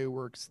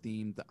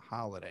fireworks-themed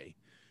holiday,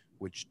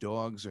 which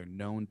dogs are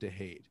known to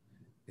hate.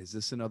 Is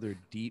this another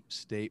deep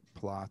state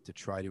plot to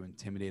try to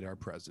intimidate our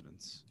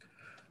presidents?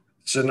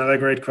 It's another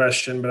great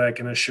question, but I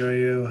can assure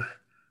you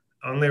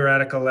only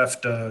radical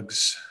left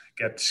dogs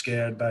get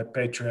scared by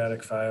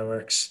patriotic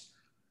fireworks.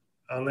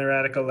 Only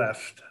radical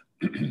left.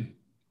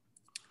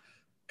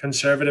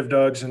 Conservative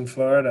dogs in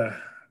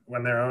Florida,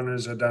 when their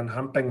owners are done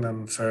humping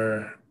them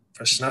for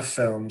snuff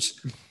films,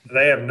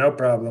 they have no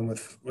problem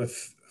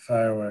with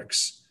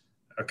fireworks.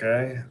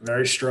 Okay,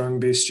 very strong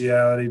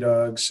bestiality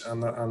dogs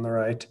on the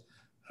right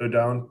who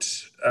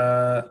don't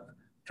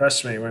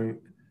trust me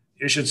when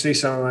You should see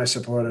some of my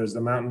supporters,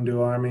 the Mountain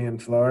Dew Army in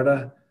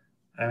Florida.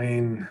 I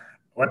mean,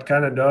 what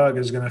kind of dog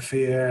is going to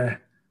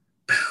fear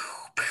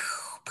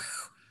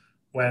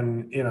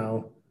when,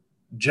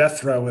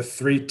 Jethro with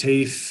 3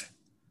 teeth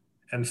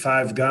and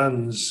 5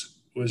 guns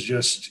was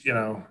just,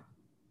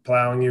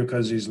 plowing you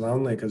because he's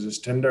lonely because his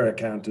Tinder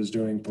account is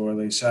doing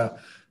poorly. So,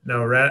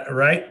 no,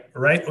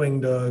 right wing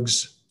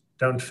dogs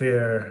don't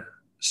fear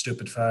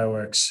stupid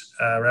fireworks.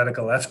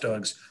 Radical left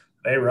dogs,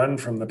 they run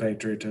from the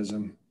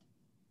patriotism.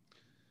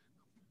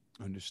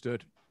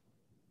 Understood.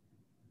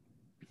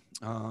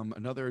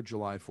 Another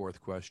July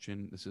 4th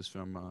question. This is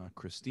from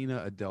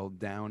Christina Adele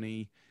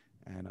Downey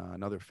and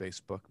another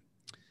Facebook.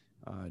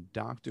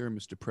 Doctor,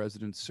 Mr.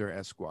 President, Sir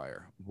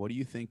Esquire, what do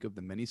you think of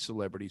the many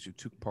celebrities who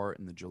took part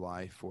in the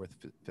July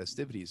 4th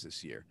festivities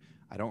this year?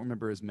 I don't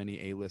remember as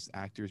many A-list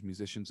actors,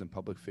 musicians, and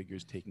public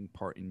figures taking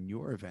part in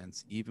your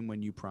events, even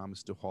when you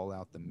promised to haul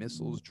out the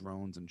missiles,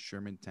 drones, and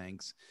Sherman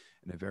tanks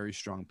in a very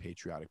strong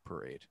patriotic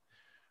parade.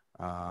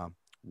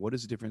 What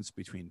is the difference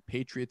between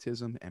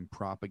patriotism and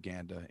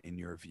propaganda in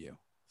your view?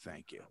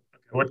 Thank you.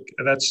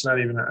 That's not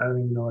even, I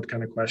don't even know what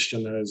kind of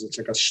question that is. It's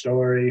like a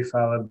story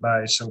followed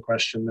by some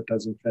question that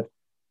doesn't fit.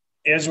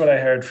 Here's what I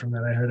heard from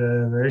that. I heard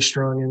a very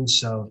strong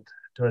insult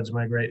towards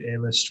my great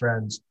A-list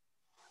friends.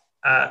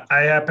 I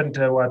happened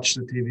to watch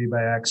the TV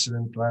by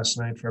accident last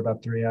night for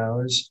about 3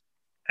 hours,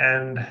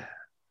 and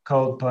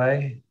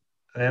Coldplay,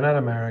 they're not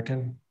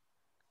American.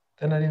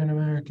 They're not even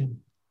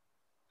American.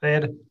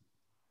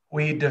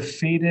 We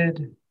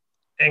defeated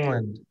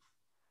England,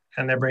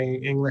 and they're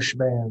bringing English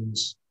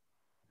bands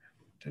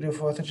to do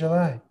 4th of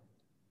July.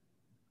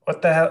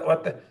 What the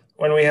hell?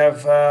 When we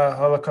have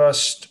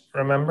Holocaust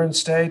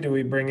Remembrance Day, do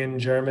we bring in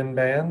German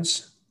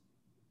bands?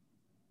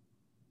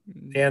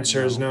 The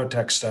answer is no,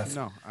 tech stuff.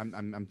 No,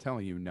 I'm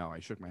telling you no. I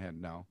shook my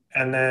head no.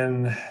 And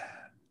then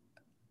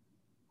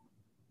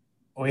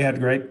we had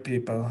great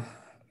people,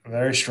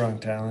 very strong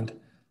talent.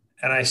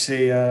 And I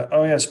see,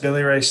 oh yes,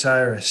 Billy Ray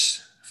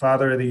Cyrus,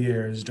 Father of the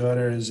Year. His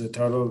daughter is a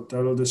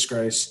total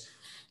disgrace.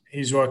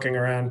 He's walking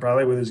around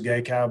probably with his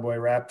gay cowboy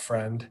rap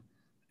friend.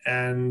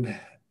 And,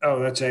 oh,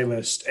 that's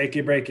A-list.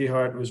 Achy Breaky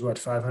Heart was what,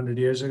 500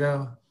 years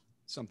ago?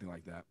 Something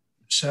like that.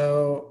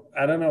 So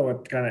I don't know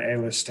what kind of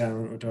A-list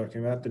talent we're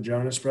talking about. The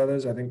Jonas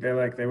Brothers, I think they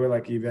were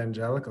like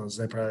evangelicals.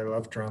 They probably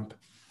love Trump.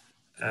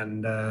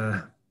 And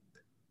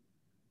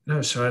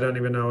no, so I don't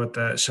even know what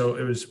that. So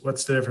it was.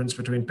 What's the difference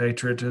between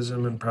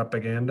patriotism and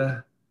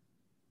propaganda?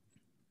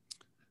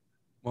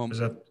 Well, was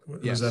that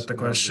the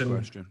question?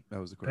 That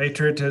was the question.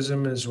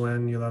 Patriotism is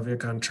when you love your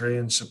country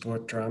and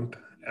support Trump,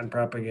 and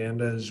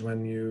propaganda is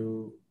when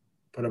you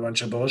put a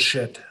bunch of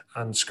bullshit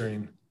on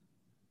screen.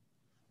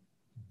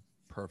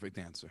 Perfect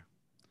answer.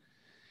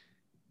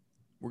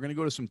 We're going to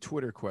go to some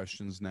Twitter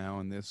questions now,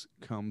 and this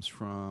comes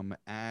from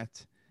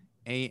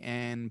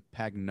 @AN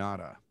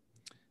Pagnotta.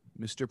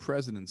 Mr.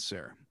 President,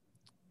 sir,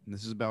 and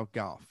this is about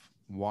golf.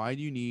 Why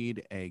do you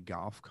need a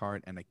golf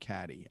cart and a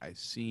caddy? I've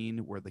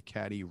seen where the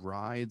caddy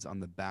rides on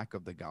the back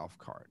of the golf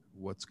cart.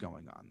 What's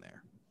going on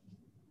there?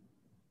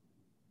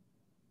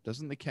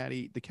 Doesn't the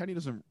caddy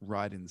doesn't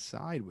ride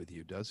inside with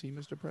you, does he,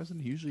 Mr.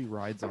 President? He usually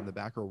rides on the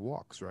back or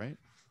walks, right?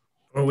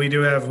 Well, we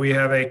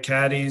have a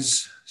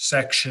caddies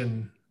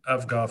section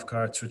of golf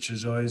carts, which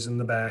is always in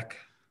the back.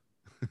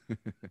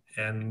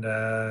 And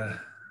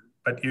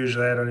but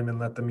usually I don't even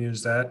let them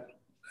use that.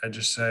 I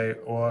just say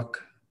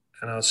walk,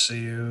 and I'll see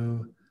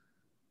you.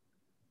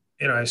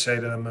 I say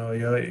to them, oh,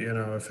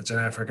 if it's an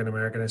African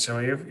American, I say,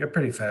 well, you're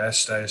pretty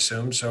fast, I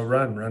assume. So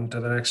run to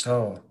the next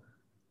hole.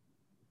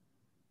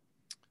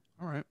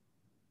 All right.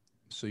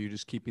 So you're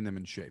just keeping them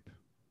in shape.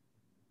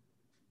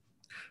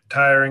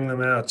 Tiring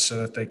them out so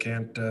that they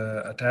can't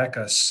attack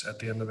us at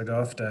the end of the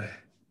golf day.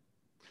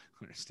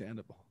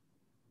 Understandable.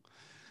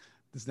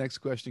 This next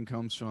question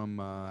comes from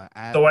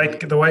the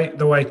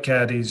white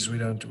caddies. We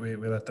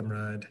let them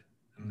ride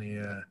in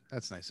the.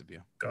 That's nice of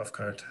you. Golf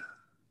cart.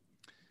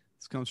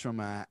 This comes from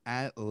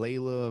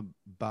 @Layla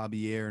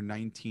Babier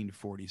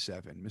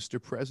 1947.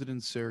 Mr.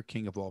 President, sir,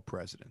 King of all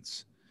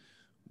presidents,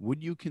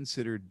 would you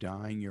consider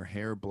dyeing your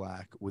hair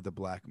black with a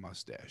black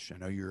mustache? I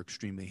know you're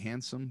extremely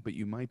handsome, but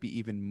you might be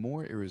even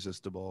more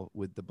irresistible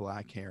with the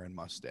black hair and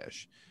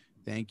mustache.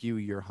 Thank you,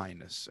 Your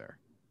Highness, sir.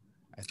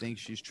 I think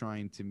she's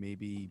trying to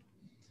maybe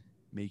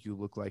make you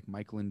look like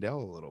Mike Lindell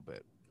a little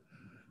bit.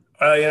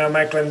 Well,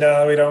 Mike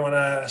Lindell, we don't want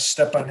to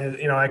step on his,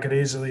 I could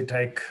easily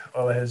take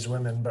all of his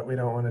women, but we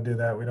don't want to do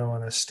that. We don't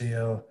want to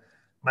steal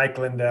Mike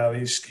Lindell.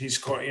 He's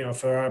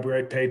for our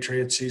great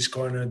Patriots, he's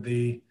cornered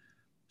the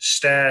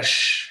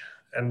stash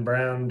and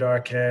brown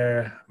dark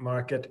hair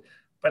market.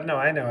 But no,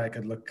 I know I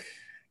could look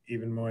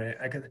even more.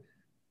 I could,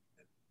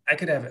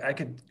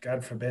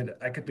 God forbid,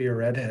 I could be a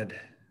redhead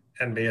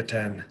and be a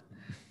 10.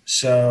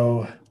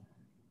 So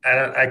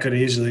I could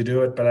easily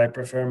do it, but I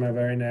prefer my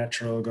very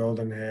natural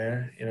golden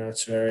hair.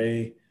 It's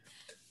very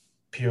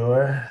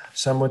pure,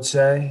 some would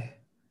say,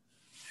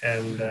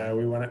 and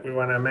we want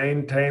to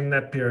maintain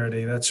that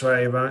purity. That's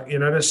why you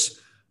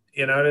notice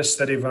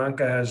that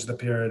Ivanka has the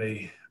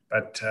purity,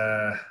 but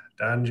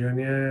Don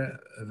Jr.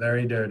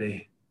 very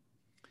dirty.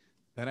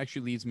 That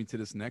actually leads me to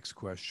this next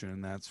question,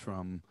 and that's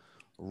from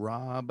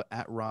Rob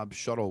at Rob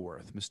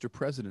Shuttleworth. Mr.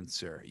 President,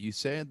 sir, you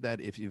said that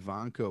if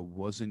Ivanka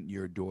wasn't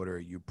your daughter,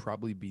 you'd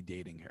probably be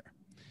dating her.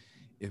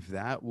 If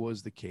that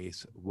was the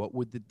case, what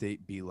would the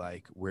date be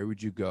like? Where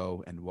would you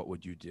go, and what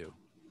would you do?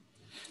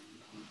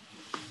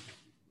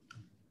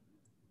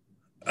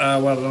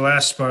 Well, the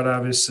last part,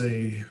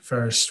 obviously,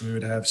 first we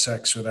would have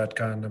sex without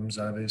condoms.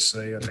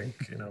 Obviously, I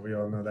think we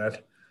all know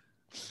that.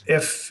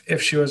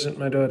 If she wasn't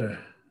my daughter,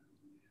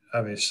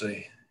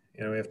 obviously,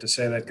 we have to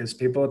say that because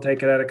people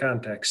take it out of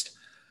context.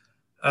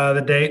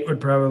 The date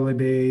would probably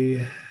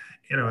be,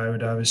 I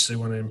would obviously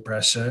want to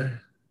impress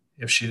her.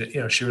 If she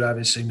would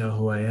obviously know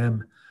who I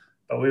am,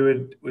 but we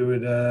would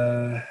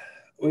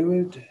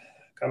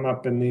come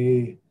up in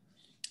the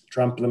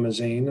Trump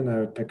limousine, and I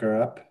would pick her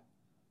up,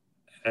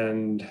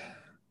 and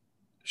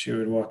she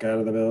would walk out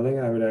of the building.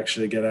 I would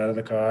actually get out of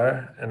the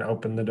car and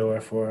open the door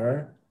for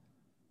her.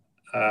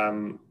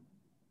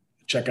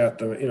 Check out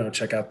the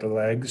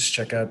legs,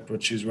 check out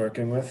what she's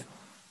working with.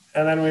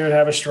 And then we would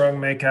have a strong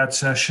makeout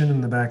session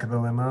in the back of the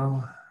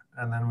limo.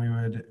 And then we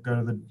would go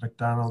to the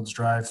McDonald's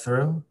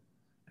drive-through,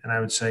 and I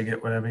would say,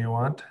 get whatever you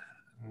want,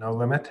 no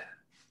limit.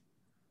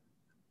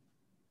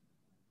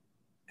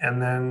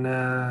 And then,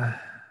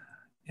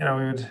 we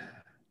would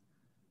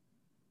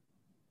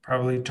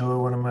probably tour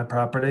one of my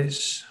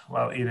properties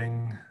while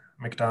eating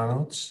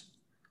McDonald's.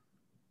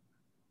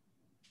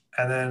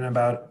 And then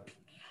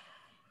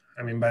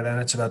by then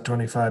it's about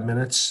 25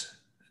 minutes.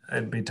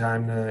 It'd be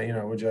time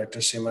to, would you like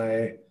to see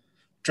my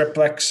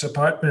triplex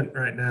apartment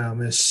right now,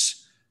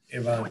 Miss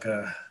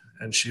Ivanka?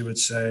 And she would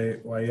say,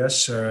 why, yes,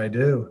 sir, I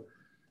do.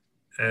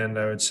 And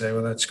I would say,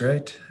 well, that's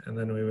great. And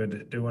then we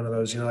would do one of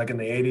those, like in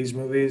the 80s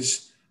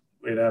movies,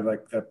 we'd have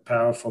like the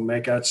powerful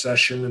makeout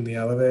session in the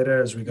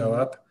elevator as we go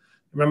up.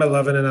 Remember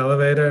Love in an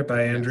Elevator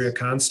by Andrea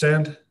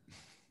Constand?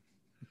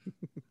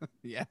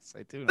 Yes,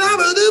 I do.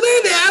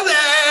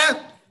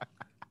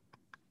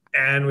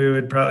 And we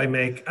would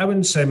probably I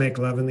wouldn't say make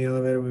love in the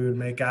elevator, we would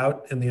make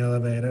out in the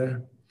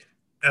elevator.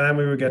 And then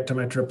we would get to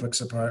my triplex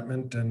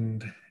apartment,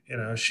 and,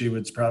 she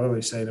would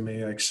probably say to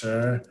me, like,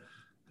 sir,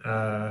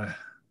 I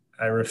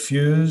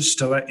refuse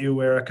to let you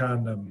wear a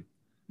condom.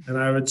 And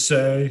I would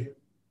say,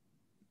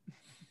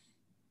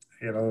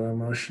 I get a little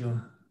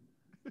emotional,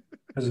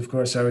 because of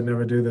course I would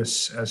never do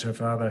this as her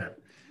father.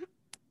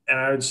 And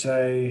I would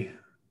say,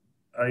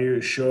 are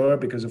you sure?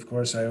 Because of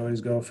course I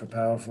always go for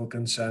powerful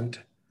consent.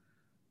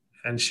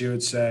 And she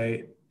would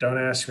say, don't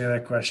ask me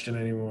that question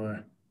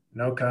anymore.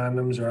 No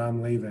condoms or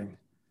I'm leaving.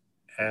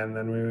 And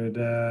then we would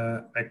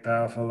make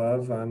powerful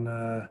love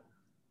on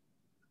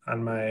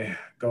my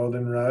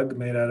golden rug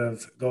made out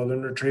of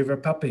golden retriever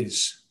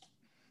puppies.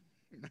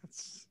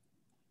 That's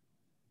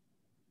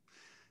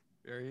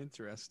very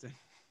interesting.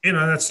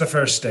 That's the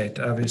first date.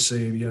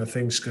 Obviously,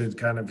 things could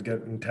kind of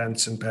get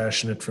intense and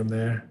passionate from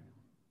there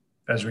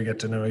as we get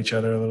to know each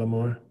other a little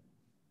more.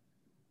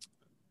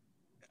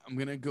 I'm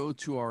going to go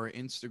to our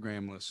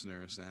Instagram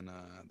listeners, and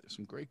there's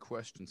some great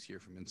questions here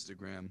from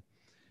Instagram.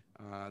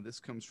 This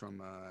comes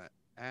from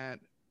at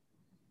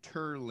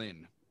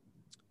Turlin.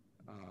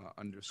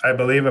 I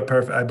believe a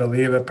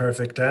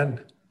perfect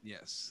 10.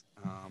 Yes.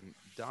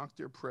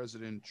 Dr.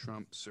 President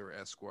Trump, Sir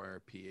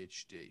Esquire,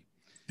 PhD.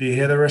 Do you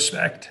hear the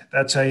respect?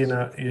 That's how you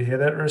hear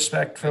that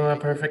respect from our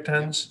perfect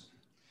 10s?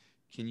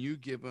 Can you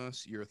give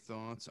us your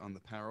thoughts on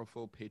the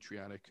powerful,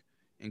 patriotic,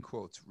 in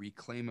quotes,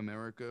 Reclaim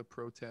America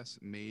protests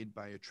made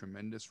by a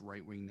tremendous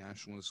right-wing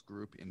nationalist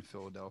group in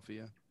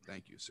Philadelphia?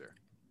 Thank you, sir.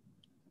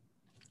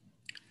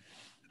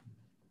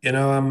 I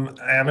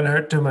haven't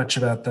heard too much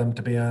about them,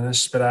 to be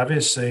honest, but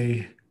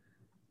obviously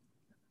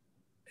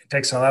it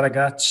takes a lot of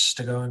guts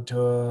to go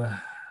into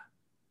a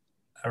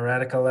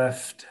radical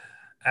left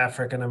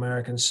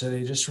African-American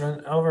city, just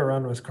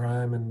overrun with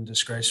crime and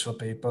disgraceful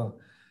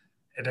people.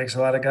 It takes a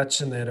lot of guts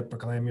in there to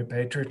proclaim your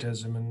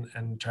patriotism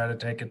and try to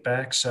take it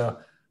back. So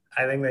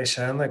I think they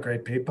sound like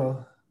great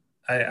people.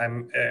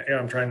 I'm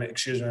trying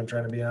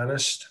to be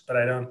honest, but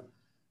I don't,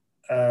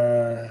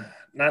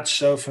 not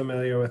so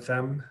familiar with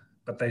them,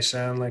 but they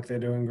sound like they're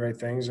doing great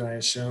things. And I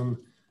assume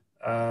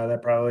they're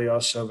probably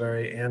also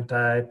very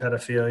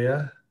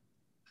anti-pedophilia.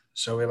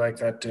 So we like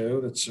that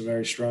too. That's a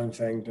very strong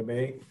thing to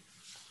be,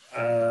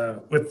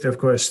 with, of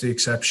course, the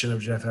exception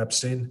of Jeff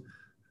Epstein.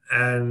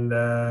 And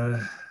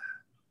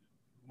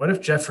what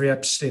if Jeffrey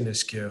Epstein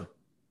is Q?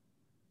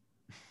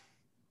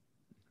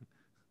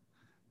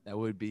 That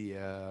would be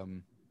a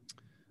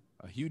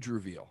huge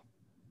reveal.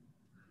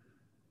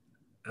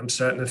 I'm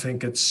starting to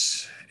think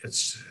it's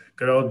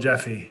good old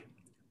Jeffy,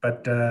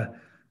 but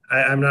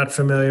I'm not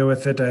familiar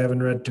with it. I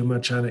haven't read too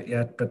much on it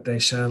yet, but they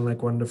sound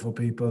like wonderful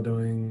people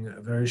doing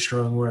very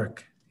strong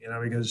work,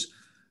 because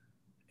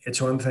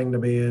it's one thing to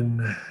be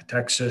in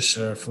Texas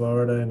or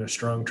Florida in a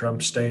strong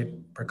Trump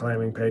state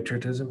proclaiming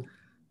patriotism,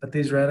 but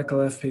these radical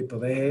left people,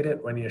 they hate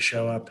it when you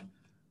show up,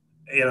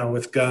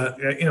 with gun,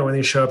 when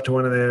you show up to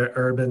one of their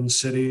urban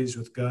cities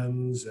with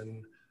guns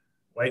and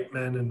white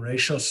men and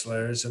racial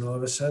slurs, and all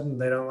of a sudden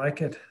they don't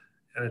like it.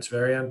 And it's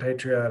very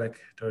unpatriotic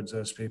towards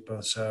those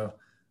people. So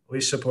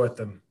we support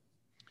them.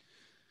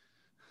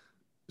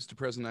 Mr.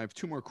 President, I have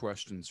two more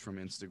questions from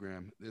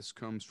Instagram. This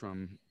comes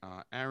from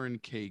Aaron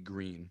K.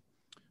 Green.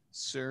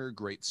 Sir,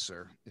 great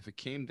sir, if it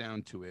came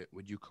down to it,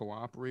 would you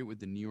cooperate with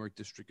the New York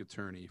District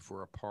Attorney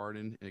for a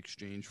pardon in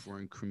exchange for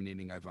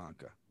incriminating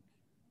Ivanka?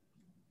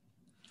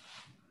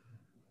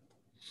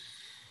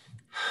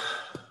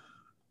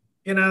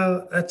 You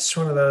know, that's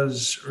one of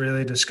those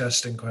really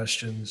disgusting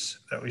questions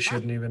that we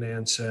shouldn't even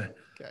answer.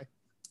 Okay.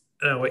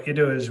 What you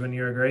do is when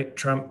you're a great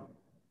Trump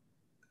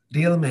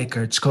deal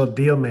maker, it's called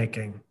deal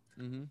making.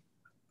 Mm-hmm.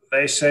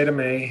 They say to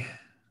me,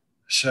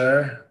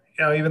 sir,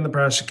 even the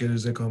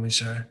prosecutors, they call me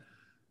sir.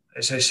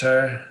 They say,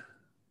 sir,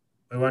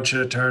 we want you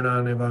to turn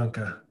on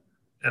Ivanka.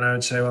 And I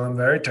would say, well, I'm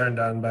very turned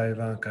on by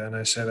Ivanka. And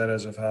I say that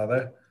as a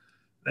father.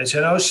 They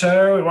said, oh,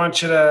 sir, we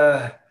want you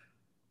to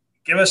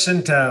give us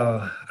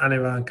intel on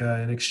Ivanka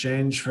in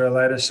exchange for a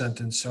lighter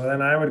sentence. So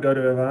then I would go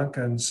to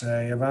Ivanka and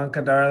say,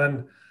 Ivanka,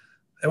 darling,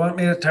 they want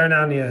me to turn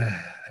on you.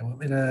 They want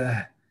me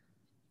to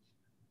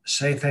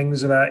say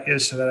things about you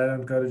so that I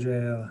don't go to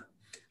jail.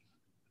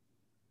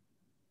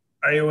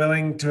 Are you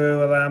willing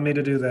to allow me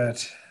to do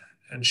that?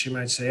 And she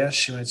might say yes,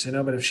 she might say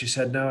no. But if she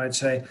said no, I'd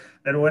say,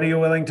 then what are you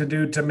willing to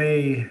do to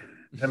me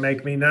to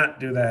make me not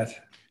do that?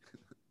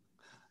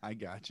 I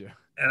gotcha.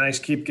 And I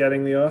keep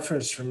getting the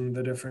offers from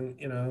the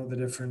different.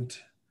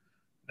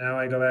 Now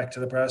I go back to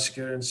the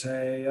prosecutor and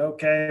say,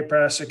 okay,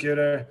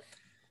 prosecutor,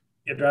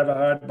 you drive a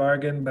hard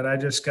bargain, but I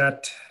just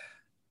got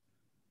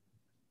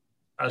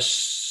a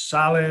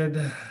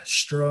solid,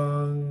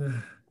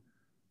 strong,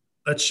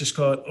 let's just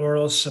call it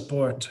oral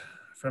support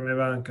from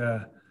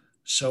Ivanka.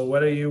 So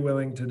what are you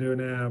willing to do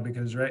now?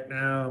 Because right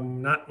now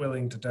I'm not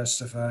willing to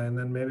testify. And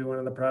then maybe one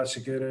of the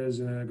prosecutors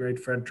in a great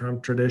Fred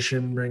Trump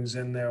tradition brings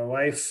in their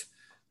wife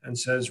and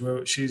says,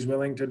 well, she's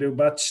willing to do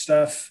butt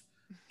stuff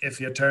if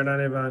you turn on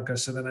Ivanka.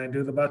 So then I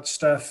do the butt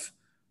stuff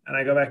and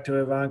I go back to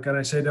Ivanka and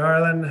I say,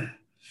 darling,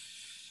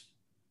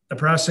 the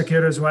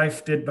prosecutor's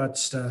wife did butt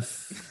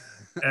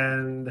stuff.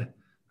 And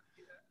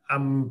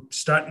I'm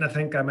starting to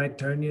think I might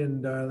turn you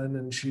in, darling.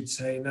 And she'd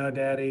say, no,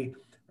 daddy,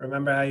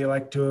 remember how you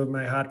liked two of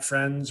my hot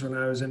friends when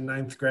I was in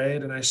 9th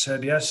grade? And I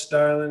said, yes,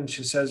 darling.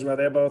 She says, well,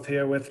 they're both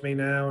here with me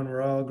now and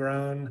we're all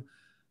grown.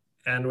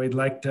 And we'd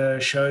like to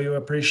show you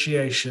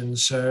appreciation,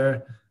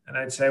 sir. And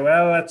I'd say,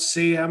 well, let's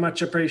see how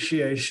much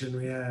appreciation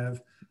we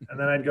have. And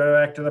then I'd go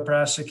back to the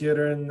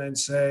prosecutor and they'd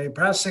say,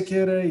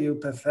 prosecutor, you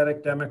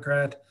pathetic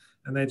Democrat.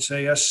 And they'd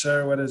say, yes,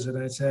 sir, what is it?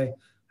 I'd say,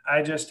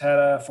 I just had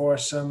a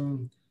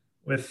foursome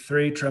with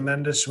 3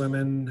 tremendous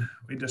women.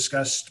 We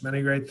discussed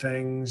many great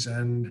things,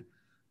 and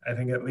I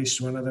think at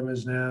least one of them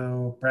is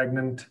now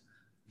pregnant.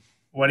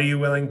 What are you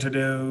willing to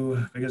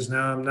do? Because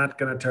now I'm not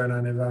going to turn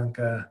on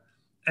Ivanka.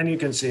 And you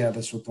can see how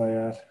this will play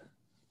out.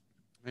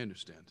 I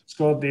understand. It's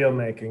called deal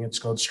making. It's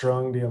called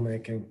strong deal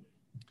making.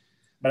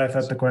 But I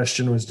thought the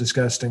question was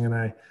disgusting, and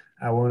I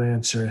won't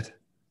answer it.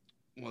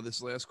 Well,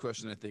 this last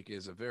question I think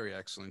is a very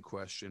excellent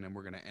question, and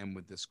we're going to end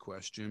with this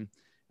question.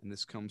 And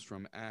this comes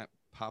from at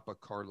Papa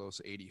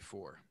Carlos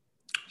 84.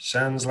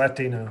 Sounds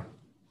Latino.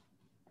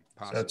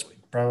 Possibly. So it's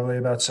probably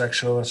about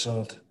sexual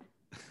assault.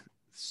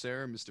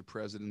 Sir, Mr.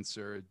 President,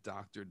 sir,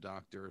 doctor,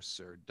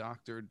 sir,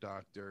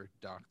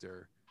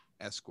 doctor,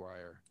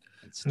 Esquire.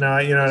 No,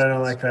 you know what? I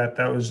don't like that.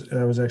 That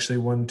was actually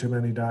one too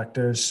many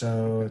doctors,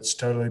 so it's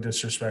totally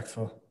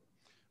disrespectful.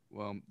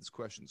 Well, this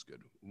question's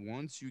good.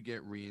 Once you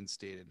get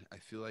reinstated, I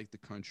feel like the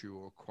country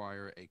will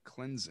require a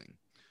cleansing.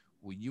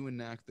 Will you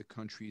enact the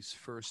country's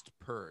first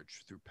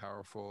purge through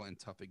powerful and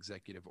tough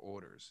executive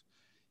orders?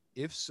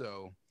 If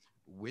so,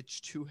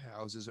 which 2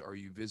 houses are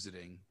you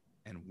visiting,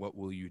 and what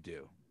will you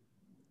do?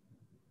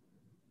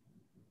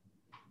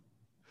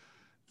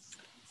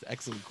 It's an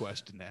excellent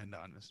question to end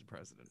on, Mr.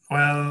 President.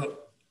 Well,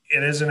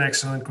 it is an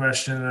excellent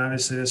question, and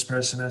obviously this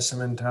person has some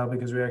intel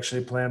because we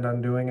actually planned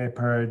on doing a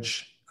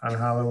purge on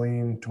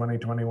Halloween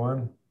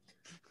 2021.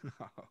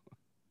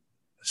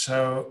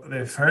 So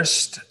the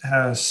first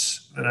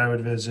house that I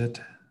would visit,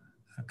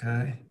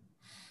 okay,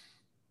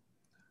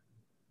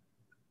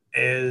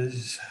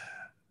 is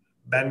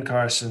Ben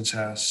Carson's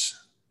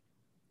house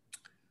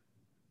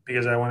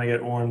because I want to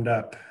get warmed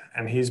up,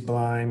 and he's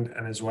blind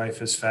and his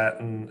wife is fat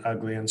and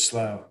ugly and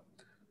slow.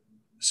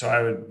 So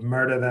I would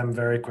murder them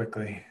very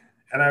quickly.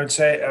 And I would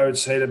say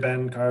to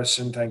Ben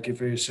Carson, thank you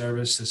for your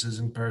service. This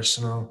isn't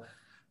personal,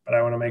 but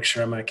I want to make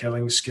sure my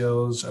killing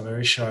skills are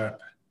very sharp.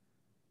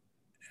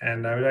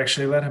 And I would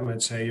actually let him.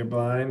 I'd say, you're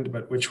blind,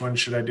 but which one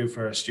should I do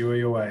first, you or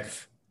your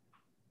wife?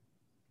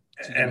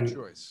 It's a good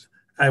choice.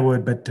 I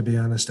would, but to be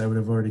honest, I would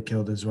have already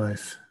killed his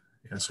wife.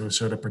 Yeah, so we're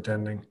sort of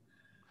pretending.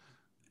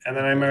 And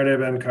then I murder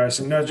Ben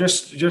Carson. No,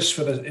 just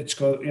for it's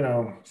called,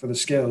 for the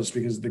skills,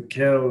 because the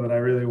kill that I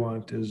really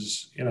want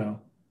is,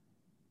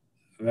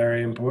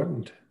 very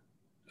important.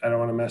 I don't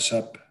want to mess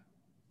up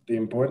the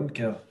important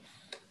kill.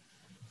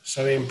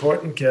 So the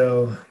important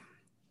kill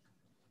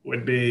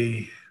would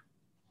be,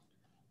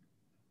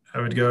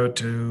 I would go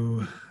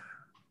to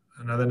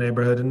another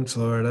neighborhood in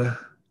Florida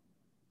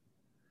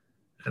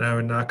and I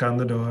would knock on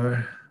the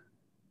door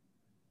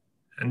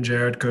And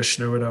Jared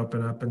Kushner would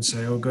open up and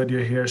say, "Oh, good,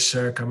 you're here,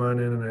 sir. Come on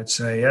in." And I'd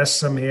say,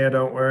 "Yes, I'm here.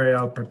 Don't worry.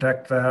 I'll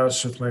protect the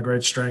house with my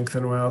great strength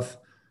and wealth."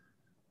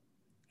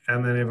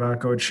 And then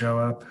Ivanka would show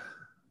up,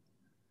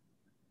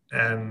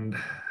 and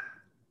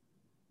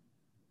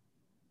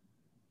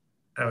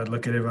I would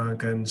look at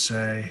Ivanka and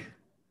say,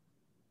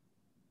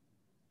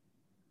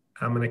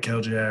 "I'm going to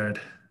kill Jared."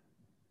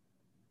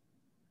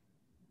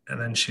 And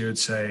then she would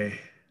say,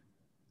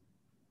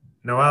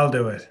 "No, I'll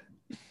do it."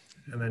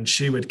 And then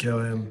she would kill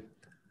him.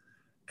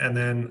 And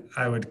then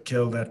I would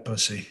kill that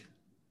pussy.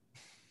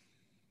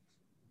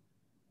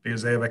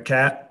 Because they have a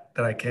cat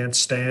that I can't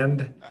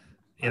stand.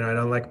 I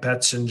don't like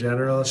pets in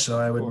general. So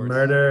I would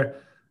murder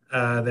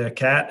their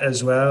cat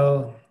as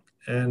well.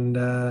 And,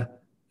 I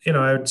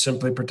would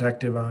simply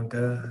protect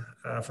Ivanka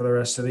for the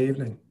rest of the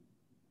evening.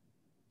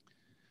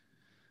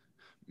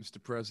 Mr.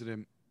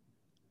 President,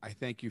 I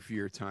thank you for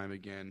your time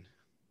again.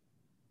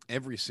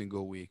 Every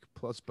single week,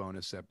 plus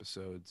bonus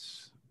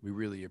episodes. We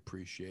really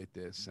appreciate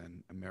this,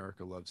 and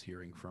America loves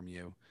hearing from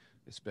you,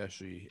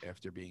 especially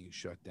after being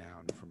shut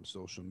down from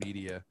social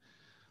media.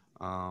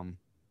 I'd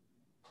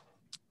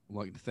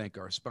like to thank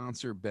our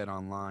sponsor,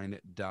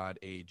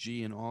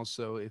 betonline.ag. And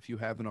also, if you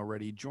haven't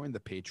already, join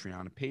the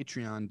Patreon,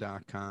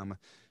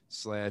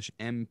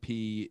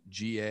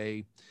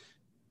 patreon.com/MPGA.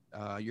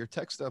 Your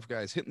tech stuff,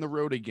 guys, hitting the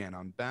road again.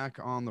 I'm back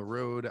on the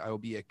road. I will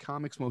be at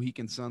Comics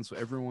Mohegan Sun. So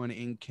everyone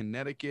in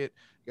Connecticut,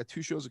 got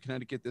 2 shows in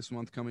Connecticut this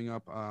month coming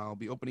up. I'll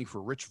be opening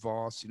for Rich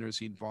Voss. You know,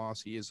 seen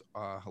Voss. He is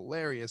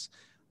hilarious.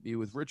 Be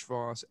with Rich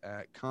Voss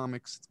at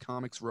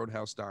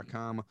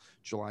comicsroadhouse.com,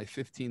 July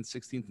 15th,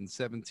 16th, and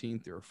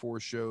 17th. There are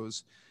 4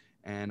 shows.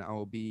 And I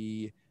will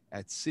be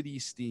at City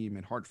Steam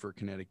in Hartford,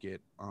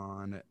 Connecticut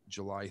on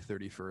July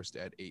 31st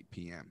at 8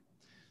 p.m.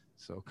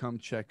 So come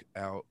check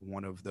out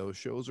one of those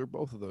shows or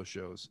both of those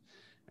shows.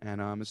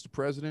 And Mr.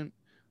 President,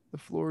 the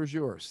floor is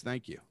yours.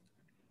 Thank you.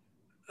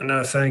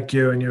 No, thank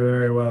you, and you're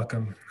very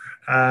welcome.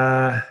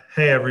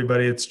 Hey,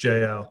 everybody, it's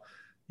JL.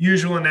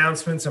 Usual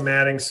announcements. I'm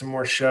adding some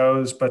more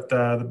shows, but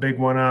the big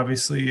one,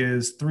 obviously,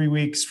 is 3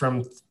 weeks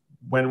from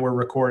when we're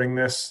recording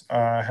this,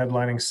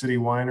 headlining City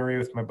Winery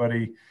with my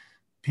buddy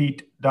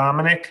Pete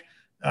Dominic.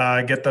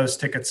 Get those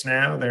tickets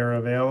now. They're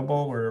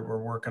available.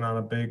 We're working on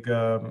a big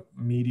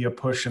media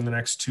push in the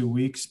next 2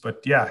 weeks.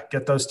 But yeah,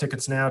 get those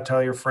tickets now.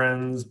 Tell your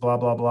friends, blah,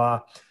 blah,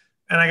 blah.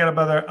 And I got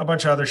a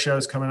bunch of other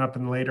shows coming up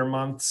in later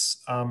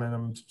months. And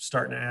I'm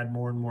starting to add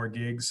more and more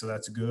gigs. So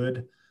that's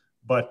good.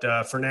 But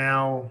for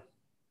now,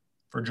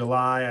 for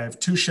July, I have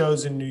 2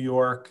 shows in New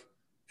York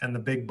and the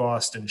big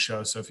Boston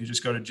show. So if you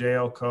just go to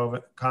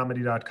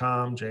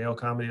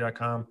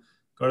jlcomedy.com,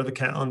 go to the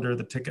calendar.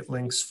 The ticket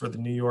links for the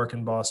New York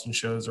and Boston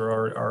shows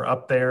are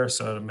up there,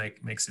 so it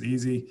makes it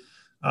easy.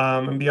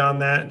 And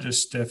beyond that,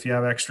 just if you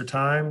have extra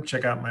time,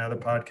 check out my other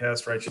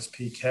podcast, Righteous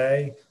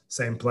PK,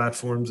 same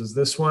platforms as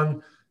this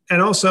one.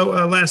 And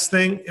also, last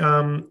thing,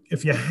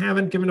 if you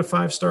haven't given a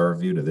 5-star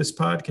review to this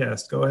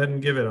podcast, go ahead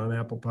and give it on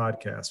Apple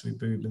Podcasts. We've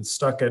been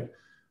stuck at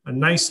a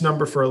nice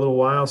number for a little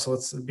while, so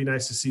it'd be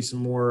nice to see some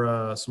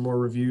more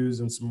reviews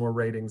and some more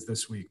ratings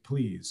this week,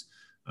 please.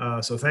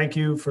 So thank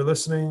you for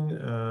listening,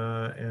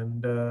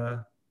 and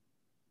God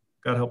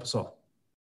help us all.